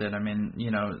overdrafted. I mean,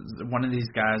 one of these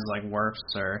guys like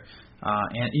Wirfs or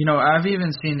I've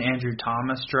even seen Andrew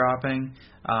Thomas dropping.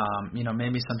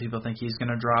 Maybe some people think he's going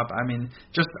to drop. I mean,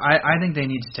 I think they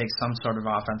need to take some sort of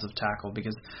offensive tackle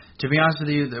because, to be honest with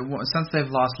you, since they've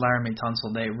lost Laramie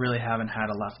Tunsil, they really haven't had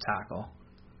a left tackle.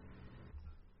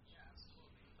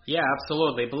 Yeah,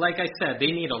 absolutely. But like I said, they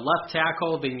need a left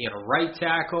tackle, they need a right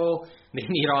tackle, they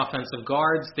need offensive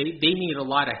guards, they need a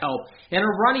lot of help. And a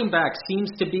running back seems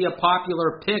to be a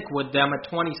popular pick with them at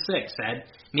 26, Ed.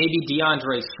 Maybe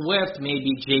DeAndre Swift, maybe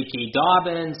J.K.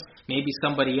 Dobbins, maybe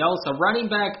somebody else. A running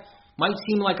back might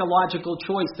seem like a logical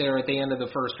choice there at the end of the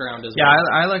first round as well.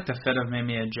 Yeah, I like the fit of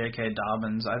maybe a J.K.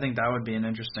 Dobbins. I think that would be an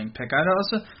interesting pick. I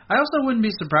also wouldn't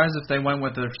be surprised if they went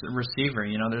with a receiver.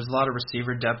 There's a lot of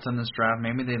receiver depth in this draft.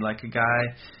 Maybe they like a guy,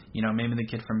 maybe the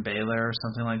kid from Baylor or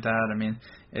something like that. I mean,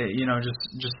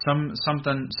 just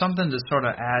something to sort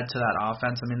of add to that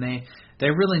offense. I mean, they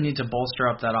really need to bolster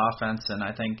up that offense, and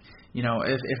I think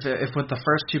if with the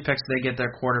first 2 picks they get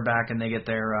their quarterback and they get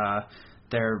their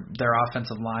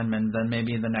offensive lineman, then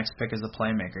maybe the next pick is a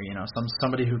playmaker.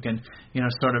 Somebody who can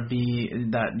sort of be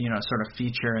that sort of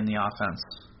feature in the offense.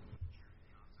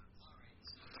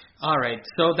 All right,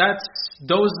 so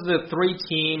those are the 3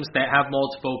 teams that have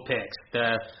multiple picks.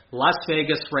 The Las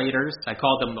Vegas Raiders, I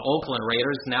called them the Oakland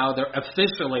Raiders. Now they're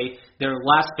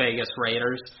Las Vegas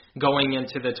Raiders going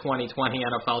into the 2020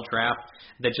 NFL Draft.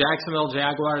 The Jacksonville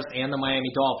Jaguars and the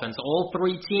Miami Dolphins. All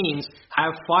 3 teams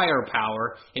have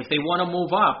firepower. If they want to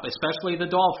move up, especially the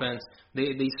Dolphins,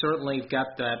 they certainly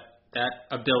got that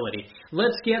ability.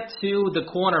 Let's get to the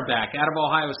cornerback out of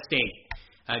Ohio State,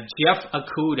 Jeff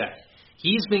Okudah.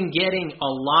 He's been getting a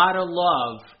lot of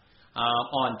love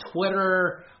on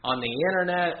Twitter, on the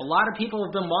internet. A lot of people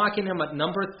have been mocking him at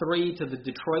number 3 to the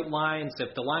Detroit Lions.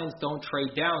 If the Lions don't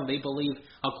trade down, they believe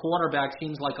a cornerback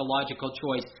seems like a logical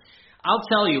choice. I'll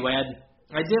tell you, Ed,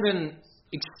 I did an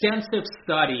extensive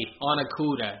study on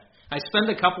Okudah. I spent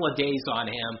a couple of days on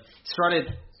him.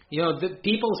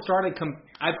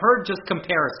 I've heard just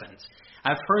comparisons.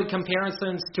 I've heard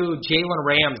comparisons to Jalen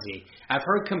Ramsey. I've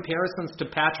heard comparisons to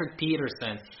Patrick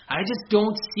Peterson. I just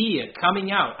don't see it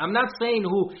coming out. I'm not saying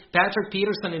who Patrick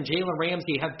Peterson and Jalen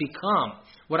Ramsey have become.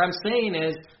 What I'm saying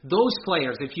is those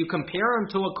players, if you compare him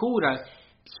to Okudah,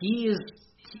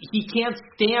 he can't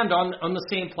stand on the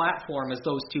same platform as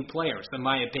those 2 players, in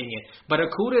my opinion. But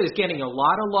Okudah is getting a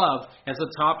lot of love as a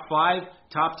top 5,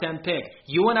 top 10 pick.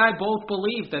 You and I both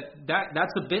believe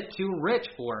that's a bit too rich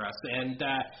for us, and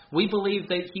we believe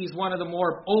that he's one of the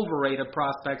more overrated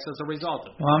prospects as a result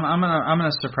of it. Well, I'm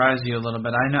gonna surprise you a little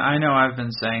bit. I know I've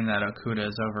been saying that Okudah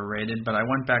is overrated, but I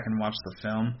went back and watched the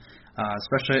film,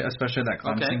 especially that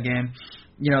Clemson game.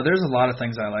 There's a lot of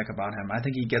things I like about him. I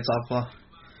think he gets off.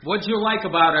 What'd you like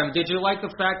about him? Did you like the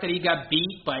fact that he got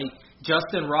beat by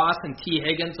Justin Ross and T.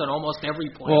 Higgins on almost every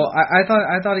play? Well, I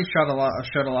thought he showed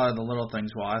a lot of the little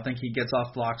things well. I think he gets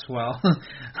off blocks well.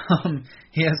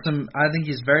 He has some. I think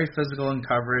he's very physical in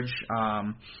coverage.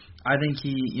 I think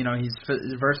he's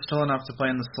versatile enough to play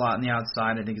in the slot and the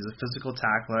outside. I think he's a physical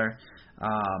tackler.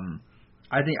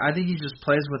 I think he just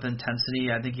plays with intensity.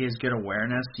 I think he has good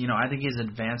awareness. I think he has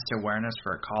advanced awareness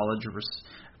for a college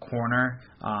corner.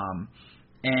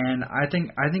 And I think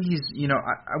he's,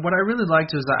 what I really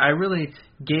liked is that I really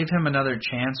gave him another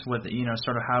chance with,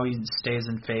 sort of how he stays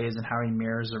in phase and how he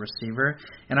mirrors the receiver.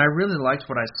 And I really liked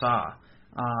what I saw.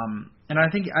 And I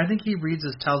think he reads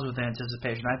his tells with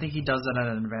anticipation. I think he does that at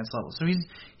an advanced level. So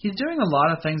he's doing a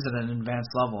lot of things at an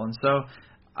advanced level. And so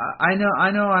I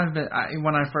know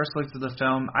when I first looked at the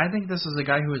film, I think this is a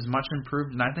guy who is much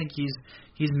improved, and I think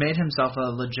he's made himself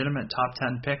a legitimate top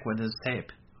 10 pick with his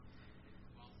tape.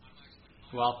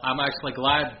 Well, I'm actually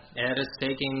glad Ed is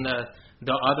taking the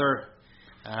other,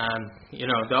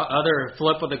 the other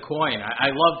flip of the coin.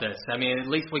 I love this. I mean, at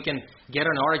least we can get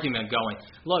an argument going.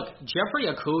 Look, Jeffrey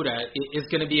Okudah is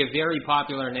going to be a very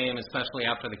popular name, especially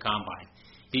after the Combine,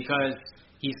 because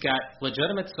he's got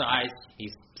legitimate size.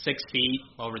 He's 6 feet,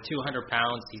 over 200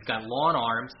 pounds. He's got long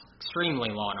arms, extremely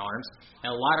long arms,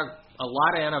 and a lot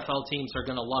of NFL teams are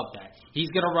going to love that. He's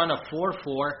going to run a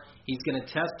 4.4. He's going to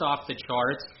test off the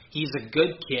charts. He's a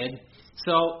good kid.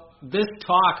 So this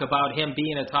talk about him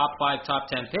being a top 5, top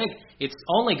 10 pick, it's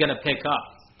only going to pick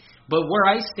up. But where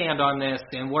I stand on this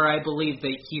and where I believe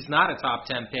that he's not a top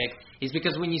 10 pick is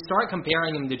because when you start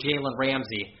comparing him to Jalen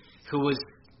Ramsey, who was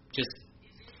just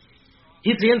 –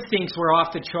 his instincts were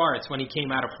off the charts when he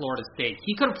came out of Florida State.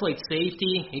 He could have played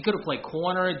safety. He could have played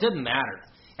corner. It didn't matter.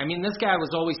 I mean, this guy was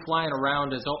always flying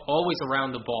around, always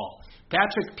around the ball.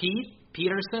 Patrick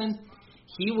Peterson,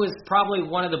 he was probably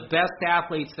one of the best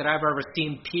athletes that I've ever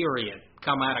seen, period,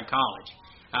 come out of college.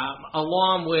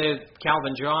 Along with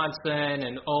Calvin Johnson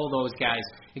and all those guys.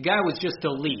 The guy was just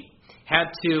elite. Had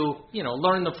to,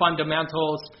 learn the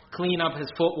fundamentals, clean up his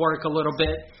footwork a little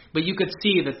bit, but you could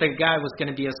see that the guy was going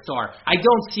to be a star. I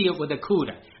don't see it with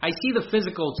Okudah. I see the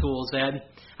physical tools, Ed.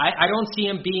 I don't see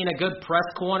him being a good press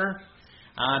corner.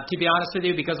 To be honest with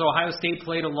you, because Ohio State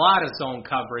played a lot of zone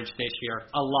coverage this year,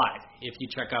 a lot, if you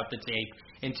check out the tape,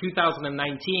 in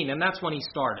 2019, and that's when he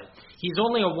started. He's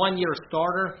only a one-year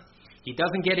starter. He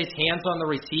doesn't get his hands on the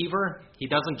receiver. He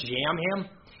doesn't jam him.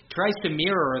 tries to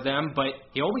mirror them, but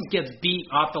he always gets beat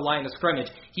off the line of scrimmage.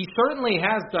 He certainly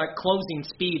has that closing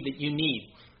speed that you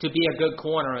need to be a good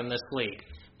corner in this league.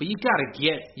 But you've got to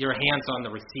get your hands on the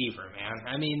receiver, man.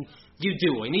 I mean, you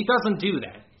do, and he doesn't do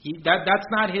that. That's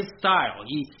not his style.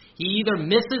 He either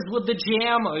misses with the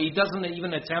jam or he doesn't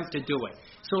even attempt to do it.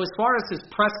 So as far as his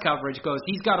press coverage goes,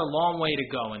 he's got a long way to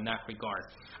go in that regard.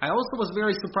 I also was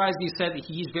very surprised you said that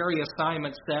he's very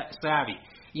assignment savvy.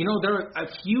 You know, there are a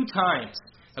few times,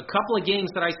 a couple of games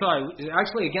that I saw,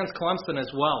 actually against Clemson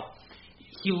as well,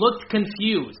 he looked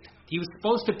confused. He was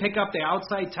supposed to pick up the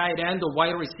outside tight end, the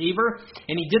wide receiver,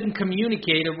 and he didn't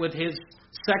communicate it with his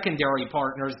secondary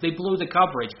partners. They blew the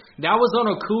coverage. That was on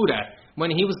Okudah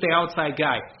when he was the outside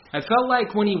guy. I felt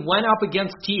like when he went up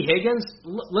against T. Higgins,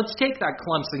 let's take that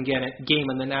Clemson game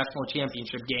in the national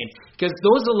championship game, because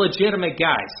those are legitimate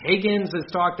guys. Higgins is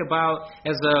talked about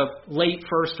as a late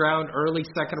first round, early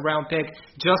second round pick.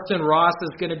 Justin Ross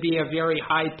is going to be a very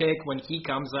high pick when he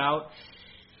comes out.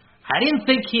 I didn't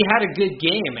think he had a good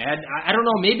game, Ed. I don't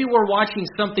know, maybe we're watching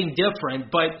something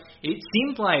different, but it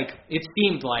seemed like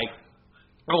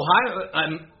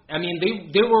Ohio,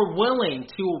 they were willing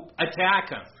to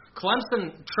attack him.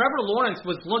 Clemson, Trevor Lawrence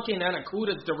was looking at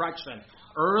Okudah's direction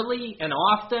early and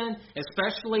often,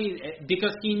 especially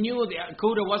because he knew that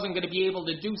Okudah wasn't going to be able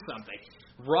to do something.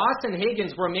 Ross and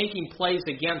Higgins were making plays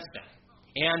against him.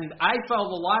 And I felt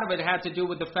a lot of it had to do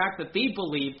with the fact that they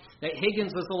believed that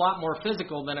Higgins is a lot more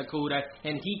physical than Okudah,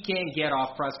 and he can get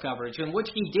off press coverage, and which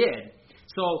he did.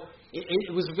 So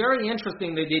it was very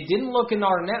interesting that they didn't look in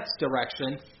Arnett's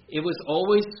direction. It was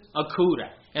always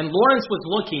Okudah. And Lawrence was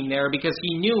looking there because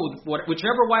he knew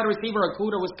whichever wide receiver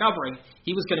Okudah was covering,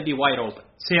 he was going to be wide open.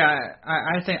 See,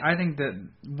 I think that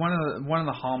one of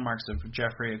the hallmarks of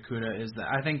Jeffrey Okudah is that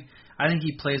I think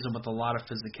he plays with a lot of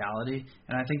physicality,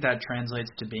 and I think that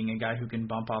translates to being a guy who can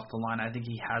bump off the line. I think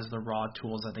he has the raw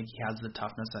tools. I think he has the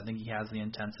toughness. I think he has the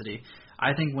intensity.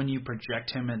 I think when you project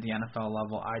him at the NFL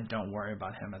level, I don't worry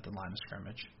about him at the line of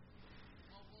scrimmage.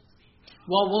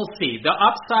 Well, we'll see. The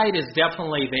upside is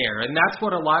definitely there, and that's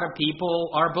what a lot of people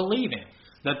are believing,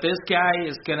 that this guy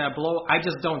is going to blow. I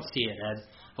just don't see it, Ed.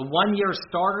 A one-year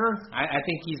starter, I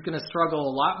think he's going to struggle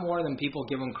a lot more than people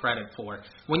give him credit for.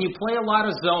 When you play a lot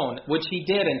of zone, which he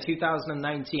did in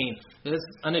 2019, there's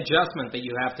an adjustment that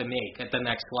you have to make at the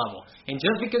next level. And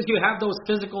just because you have those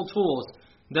physical tools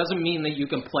doesn't mean that you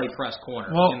can play press corner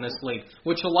in this league,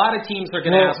 which a lot of teams are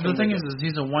going to ask him to do. The thing is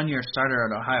he's a one-year starter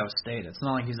at Ohio State. It's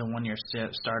not like he's a one-year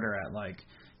starter at,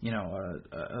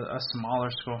 a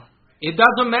smaller school. It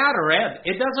doesn't matter, Ed.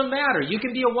 It doesn't matter. You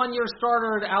can be a one-year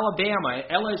starter at Alabama, at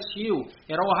LSU,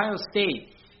 at Ohio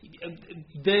State.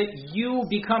 You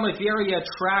become a very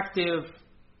attractive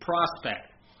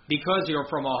prospect because you're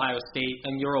from Ohio State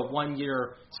and you're a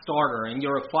one-year starter and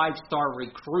you're a five-star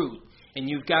recruit. And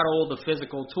you've got all the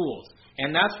physical tools.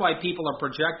 And that's why people are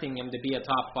projecting him to be a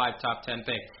top 5, top 10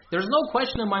 pick. There's no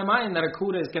question in my mind that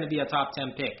Okudah is going to be a top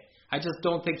 10 pick. I just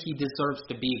don't think he deserves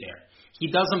to be there.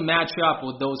 He doesn't match up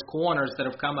with those corners that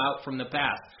have come out from the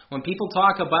past. When people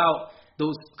talk about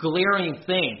those glaring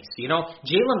things,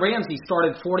 Jalen Ramsey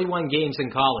started 41 games in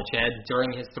college, Ed,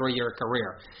 during his 3-year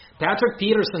career. Patrick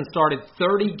Peterson started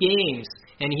 30 games,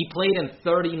 and he played in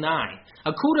 39.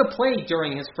 Okudah played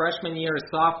during his freshman year, his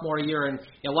sophomore year, and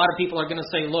a lot of people are going to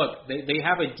say, look, they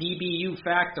have a DBU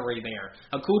factory there.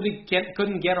 Okudah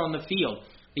couldn't get on the field.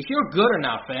 If you're good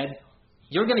enough, Ed,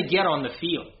 you're going to get on the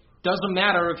field. Doesn't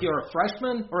matter if you're a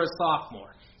freshman or a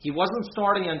sophomore. He wasn't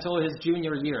starting until his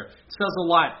junior year. It says a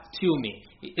lot to me.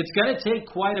 It's going to take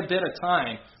quite a bit of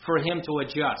time for him to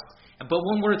adjust. But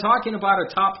when we're talking about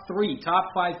a top 3, top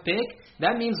 5 pick,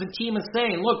 that means the team is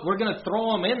saying, look, we're going to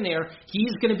throw him in there.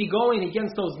 He's going to be going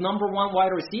against those number 1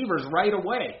 wide receivers right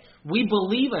away. We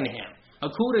believe in him.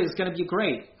 Okudah is going to be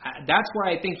great. That's where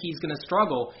I think he's going to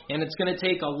struggle, and it's going to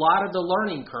take a lot of the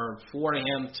learning curve for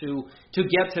him to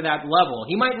get to that level.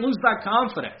 He might lose that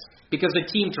confidence because the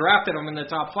team drafted him in the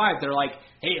top 5. They're like,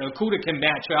 hey, Okudah can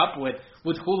match up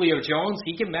with Julio Jones.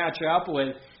 He can match up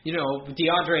with,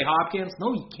 DeAndre Hopkins.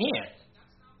 No, he can't.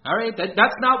 All right?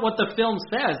 That's not what the film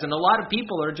says, and a lot of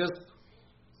people are just,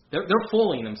 they're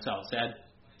fooling themselves, Ed.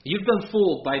 You've been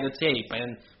fooled by the tape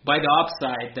and by the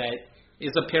upside that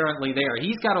is apparently there.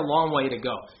 He's got a long way to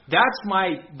go.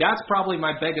 That's probably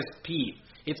my biggest peeve.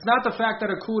 It's not the fact that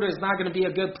Okudah is not going to be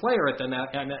a good player at the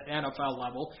NFL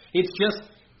level. It's just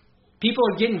people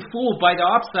are getting fooled by the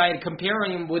upside,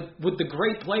 comparing him with the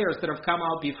great players that have come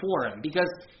out before him, because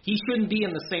he shouldn't be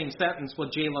in the same sentence with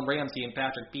Jalen Ramsey and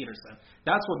Patrick Peterson.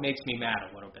 That's what makes me mad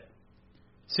a little bit.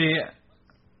 See,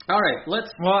 All right, let's.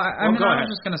 Well, I was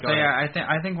just gonna say, ahead.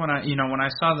 I think when I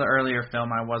saw the earlier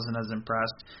film, I wasn't as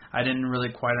impressed. I didn't really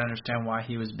quite understand why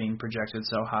he was being projected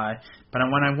so high. But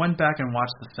when I went back and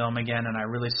watched the film again, and I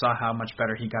really saw how much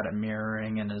better he got at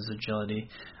mirroring and his agility,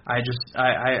 I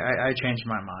changed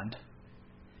my mind.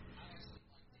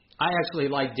 I actually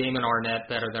like Damon Arnett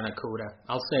better than Okudah.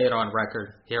 I'll say it on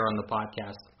record here on the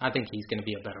podcast. I think he's going to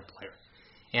be a better player.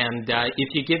 And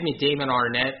if you give me Damon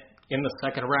Arnett in the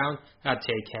second round, I'd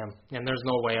take him. And there's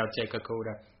no way I'd take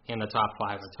Okudah in the top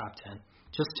 5 or top 10.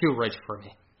 Just too rich for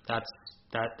me. That's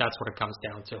what it comes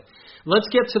down to. Let's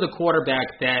get to the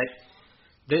quarterback that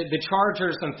the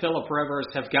Chargers and Phillip Rivers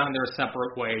have gone their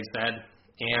separate ways, Ed.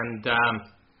 And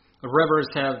Rivers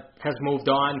has moved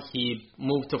on. He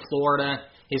moved to Florida.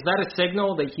 Is that a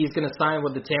signal that he's going to sign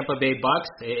with the Tampa Bay Bucks?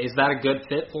 Is that a good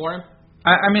fit for him?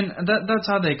 I mean, that's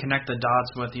how they connect the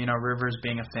dots with, Rivers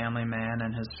being a family man,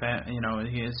 and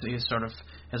he's sort of,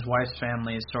 his wife's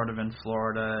family is sort of in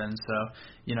Florida, and so,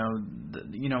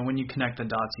 when you connect the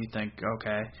dots, you think,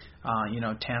 okay,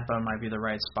 Tampa might be the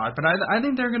right spot, but I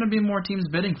think there are going to be more teams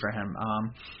bidding for him.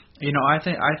 I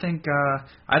think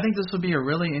this will be a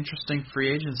really interesting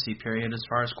free agency period as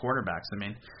far as quarterbacks. I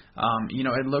mean,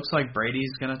 it looks like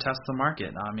Brady's going to test the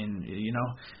market. I mean,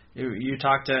 you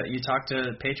talk to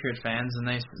Patriot fans, and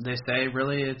they say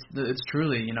really it's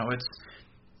truly it's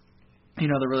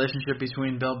the relationship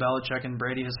between Bill Belichick and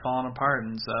Brady has fallen apart,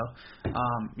 and so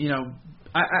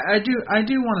I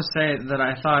do want to say that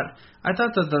I thought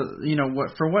that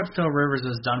what Phil Rivers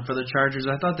has done for the Chargers,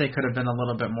 I thought they could have been a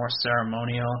little bit more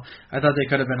ceremonial. I thought they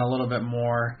could have been a little bit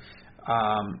more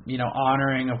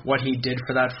honoring of what he did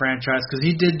for that franchise, because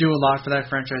he did do a lot for that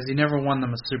franchise. He never won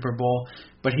them a Super Bowl,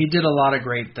 but he did a lot of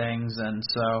great things, and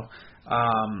so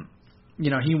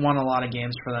he won a lot of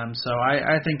games for them. So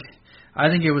I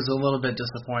think it was a little bit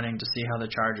disappointing to see how the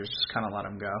Chargers just kind of let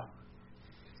him go.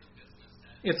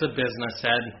 It's a business,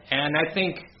 Ed, and I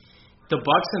think the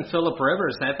Bucs and Phillip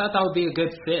Rivers, I thought that would be a good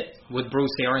fit with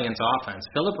Bruce Arians' offense.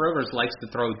 Phillip Rivers likes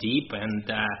to throw deep, and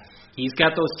he's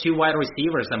got those 2 wide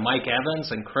receivers, and Mike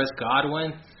Evans and Chris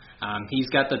Godwin. He's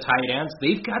got the tight ends.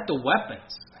 They've got the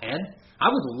weapons, Ed. I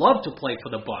would love to play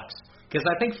for the Bucs, because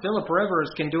I think Phillip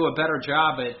Rivers can do a better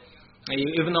job at,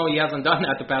 even though he hasn't done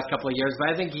that the past couple of years,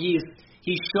 but I think he's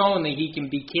shown that he can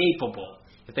be capable.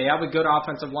 If they have a good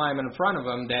offensive lineman in front of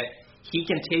him, that he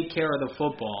can take care of the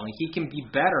football, and he can be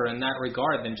better in that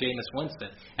regard than Jameis Winston.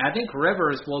 And I think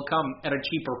Rivers will come at a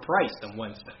cheaper price than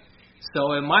Winston.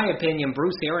 So in my opinion,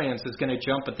 Bruce Arians is going to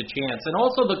jump at the chance. And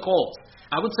also the Colts.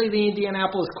 I would say the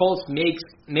Indianapolis Colts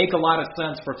make a lot of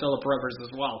sense for Phillip Rivers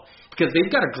as well, because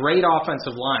they've got a great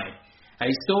offensive line.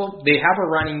 They have a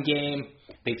running game.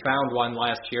 They found one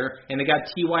last year, and they got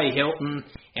T.Y. Hilton.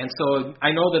 And so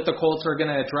I know that the Colts are going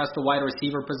to address the wide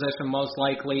receiver position most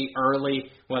likely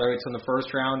early, whether it's in the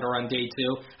first round or on day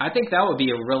 2. I think that would be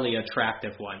a really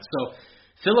attractive one. So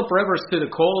Phillip Rivers to the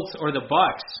Colts or the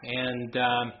Bucs, and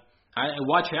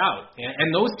watch out.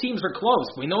 And those teams are close.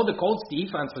 We know the Colts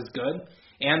defense is good,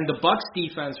 and the Bucs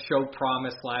defense showed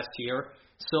promise last year.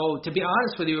 So to be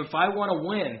honest with you, if I want to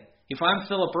win, if I'm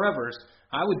Phillip Rivers,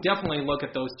 I would definitely look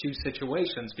at those 2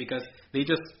 situations, because they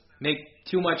just make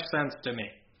too much sense to me.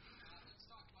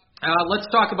 Let's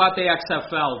talk about the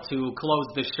XFL to close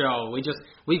the show.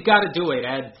 We've got to do it,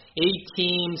 Ed. 8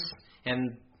 teams,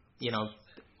 and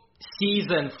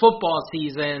football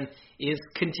season is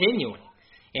continuing.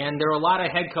 And there are a lot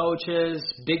of head coaches,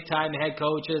 big-time head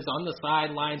coaches on the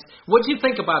sidelines. What do you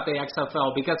think about the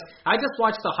XFL? Because I just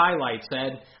watched the highlights,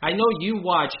 Ed. I know you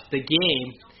watched the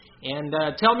game. And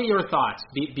tell me your thoughts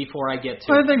before I get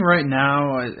to it. I think right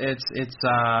now it's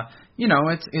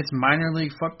minor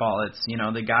league football. It's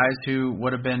the guys who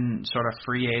would have been sort of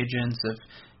free agents if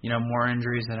more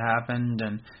injuries had happened,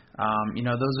 and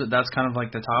that's kind of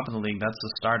like the top of the league. That's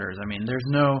the starters. I mean, there's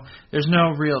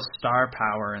no real star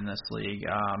power in this league.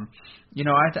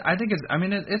 I think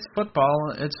it's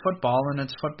football. It's football, and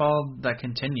it's football that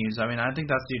continues. I mean, I think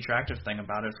that's the attractive thing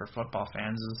about it for football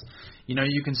fans is,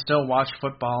 you can still watch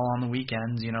football on the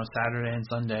weekends, Saturday and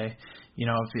Sunday,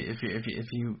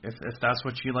 if that's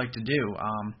what you like to do.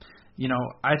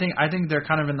 I think they're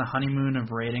kind of in the honeymoon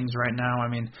of ratings right now. I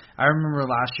mean, I remember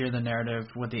last year the narrative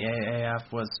with the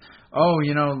AAF was,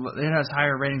 it has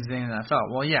higher ratings than the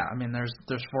NFL. Well, yeah, I mean, there's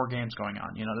 4 games going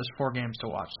on. There's 4 games to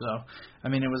watch. So, I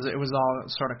mean, it was all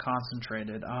sort of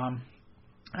concentrated.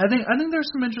 I think there's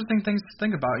some interesting things to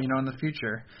think about, in the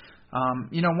future.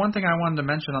 One thing I wanted to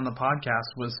mention on the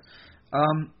podcast was,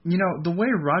 the way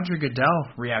Roger Goodell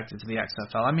reacted to the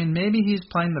XFL. I mean, maybe he's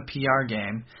playing the PR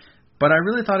game, But I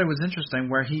really thought it was interesting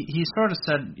where he sort of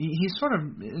said,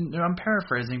 I'm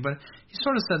paraphrasing, but he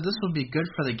sort of said this would be good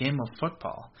for the game of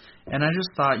football. And I just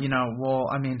thought,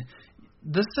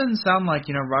 this didn't sound like,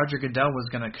 Roger Goodell was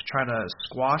going to try to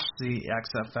squash the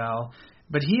XFL,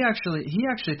 but he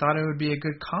actually thought it would be a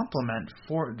good complement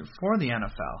for the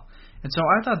NFL. And so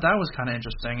I thought that was kind of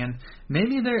interesting, and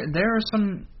maybe there are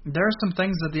some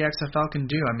things that the XFL can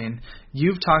do. I mean,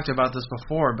 you've talked about this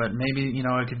before, but maybe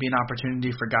it could be an opportunity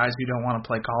for guys who don't want to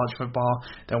play college football,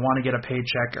 that want to get a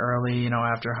paycheck early,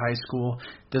 after high school.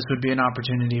 This would be an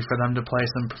opportunity for them to play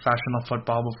some professional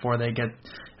football before they get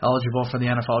eligible for the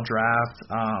NFL draft.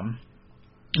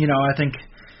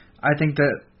 I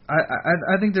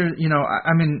think there,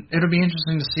 it'll be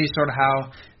interesting to see sort of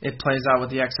how it plays out with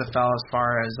the XFL as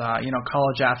far as,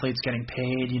 college athletes getting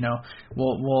paid.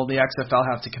 Will the XFL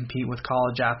have to compete with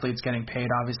college athletes getting paid?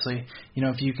 Obviously,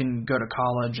 if you can go to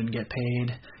college and get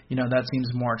paid, that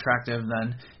seems more attractive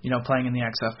than, playing in the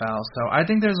XFL. So I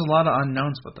think there's a lot of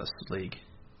unknowns with this league.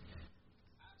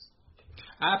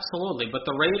 Absolutely, but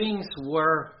the ratings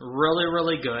were really,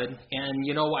 really good,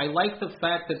 and I like the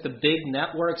fact that the big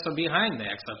networks are behind the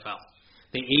XFL.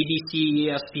 The ABC,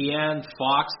 ESPN,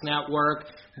 Fox network,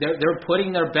 they're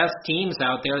putting their best teams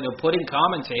out there. They're putting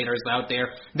commentators out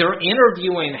there. They're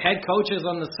interviewing head coaches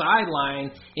on the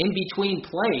sideline in between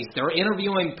plays. They're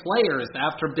interviewing players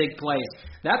after big plays.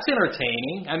 That's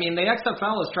entertaining. I mean, the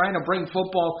XFL is trying to bring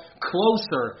football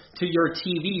closer to your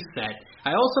TV set.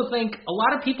 I also think a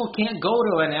lot of people can't go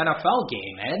to an NFL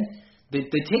game, Ed.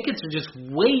 The tickets are just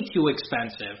way too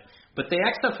expensive. But the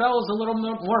XFL is a little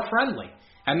more friendly.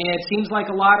 I mean, it seems like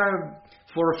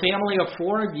for a family of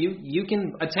four, you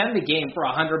can attend the game for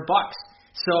 $100.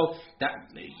 So that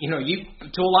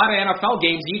to a lot of NFL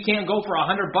games, you can't go for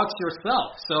 $100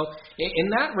 yourself. So in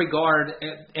that regard,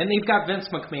 and they've got Vince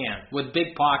McMahon with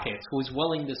big pockets who's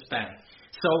willing to spend.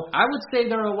 So I would say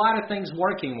there are a lot of things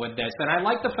working with this, and I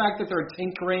like the fact that they're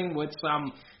tinkering with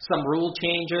some rule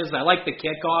changes. I like the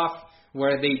kickoff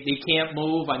where they can't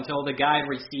move until the guy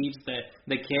receives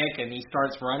the kick and he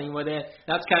starts running with it.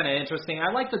 That's kind of interesting.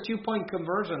 I like the 2-point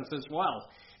conversions as well.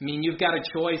 I mean, you've got a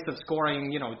choice of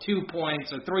scoring, 2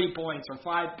 points or 3 points or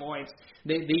 5 points.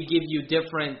 They give you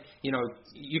different,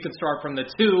 you can start from the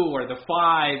 2 or the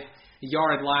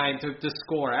 5-yard line to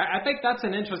score. I think that's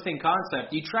an interesting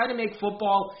concept. You try to make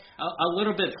football a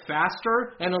little bit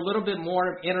faster and a little bit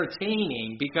more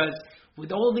entertaining because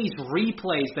with all these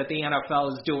replays that the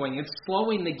NFL is doing, it's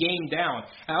slowing the game down.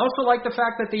 I also like the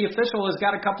fact that the official has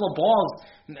got a couple of balls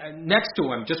next to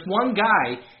him. Just one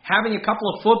guy having a couple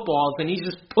of footballs, and he's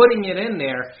just putting it in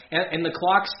there, and the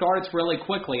clock starts really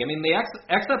quickly. I mean, the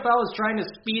XFL is trying to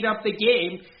speed up the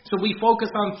game so we focus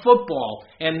on football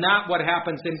and not what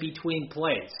happens in between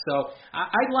plays. So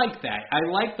I like that.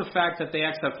 I like the fact that the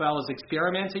XFL is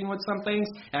experimenting with some things,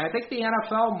 and I think the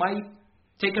NFL might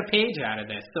take a page out of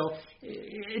this. So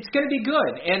it's going to be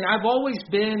good. And I've always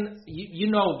been, you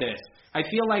know this, I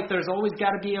feel like there's always got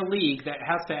to be a league that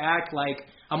has to act like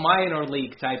a minor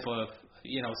league type of,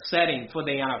 setting for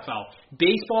the NFL.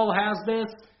 Baseball has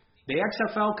this. The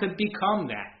XFL could become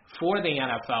that for the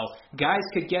NFL. Guys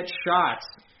could get shots.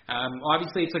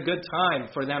 Obviously, it's a good time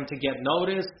for them to get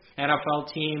noticed.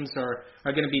 NFL teams are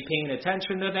going to be paying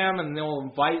attention to them, and they'll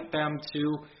invite them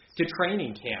to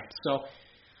training camp. So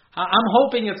I'm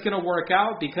hoping it's going to work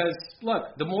out because,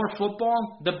 look, the more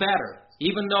football, the better.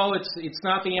 Even though it's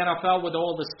not the NFL with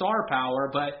all the star power,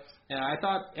 but I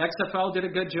thought XFL did a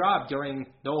good job during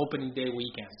the opening day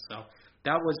weekend. So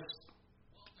that was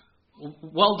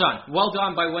well done. Well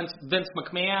done by Vince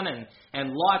McMahon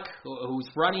and Luck, who's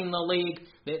running the league.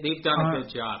 They've done a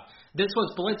good job. This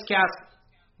was BlitzCast.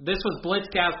 This was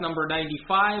BlitzCast number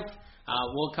 95.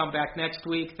 We'll come back next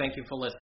week. Thank you for listening.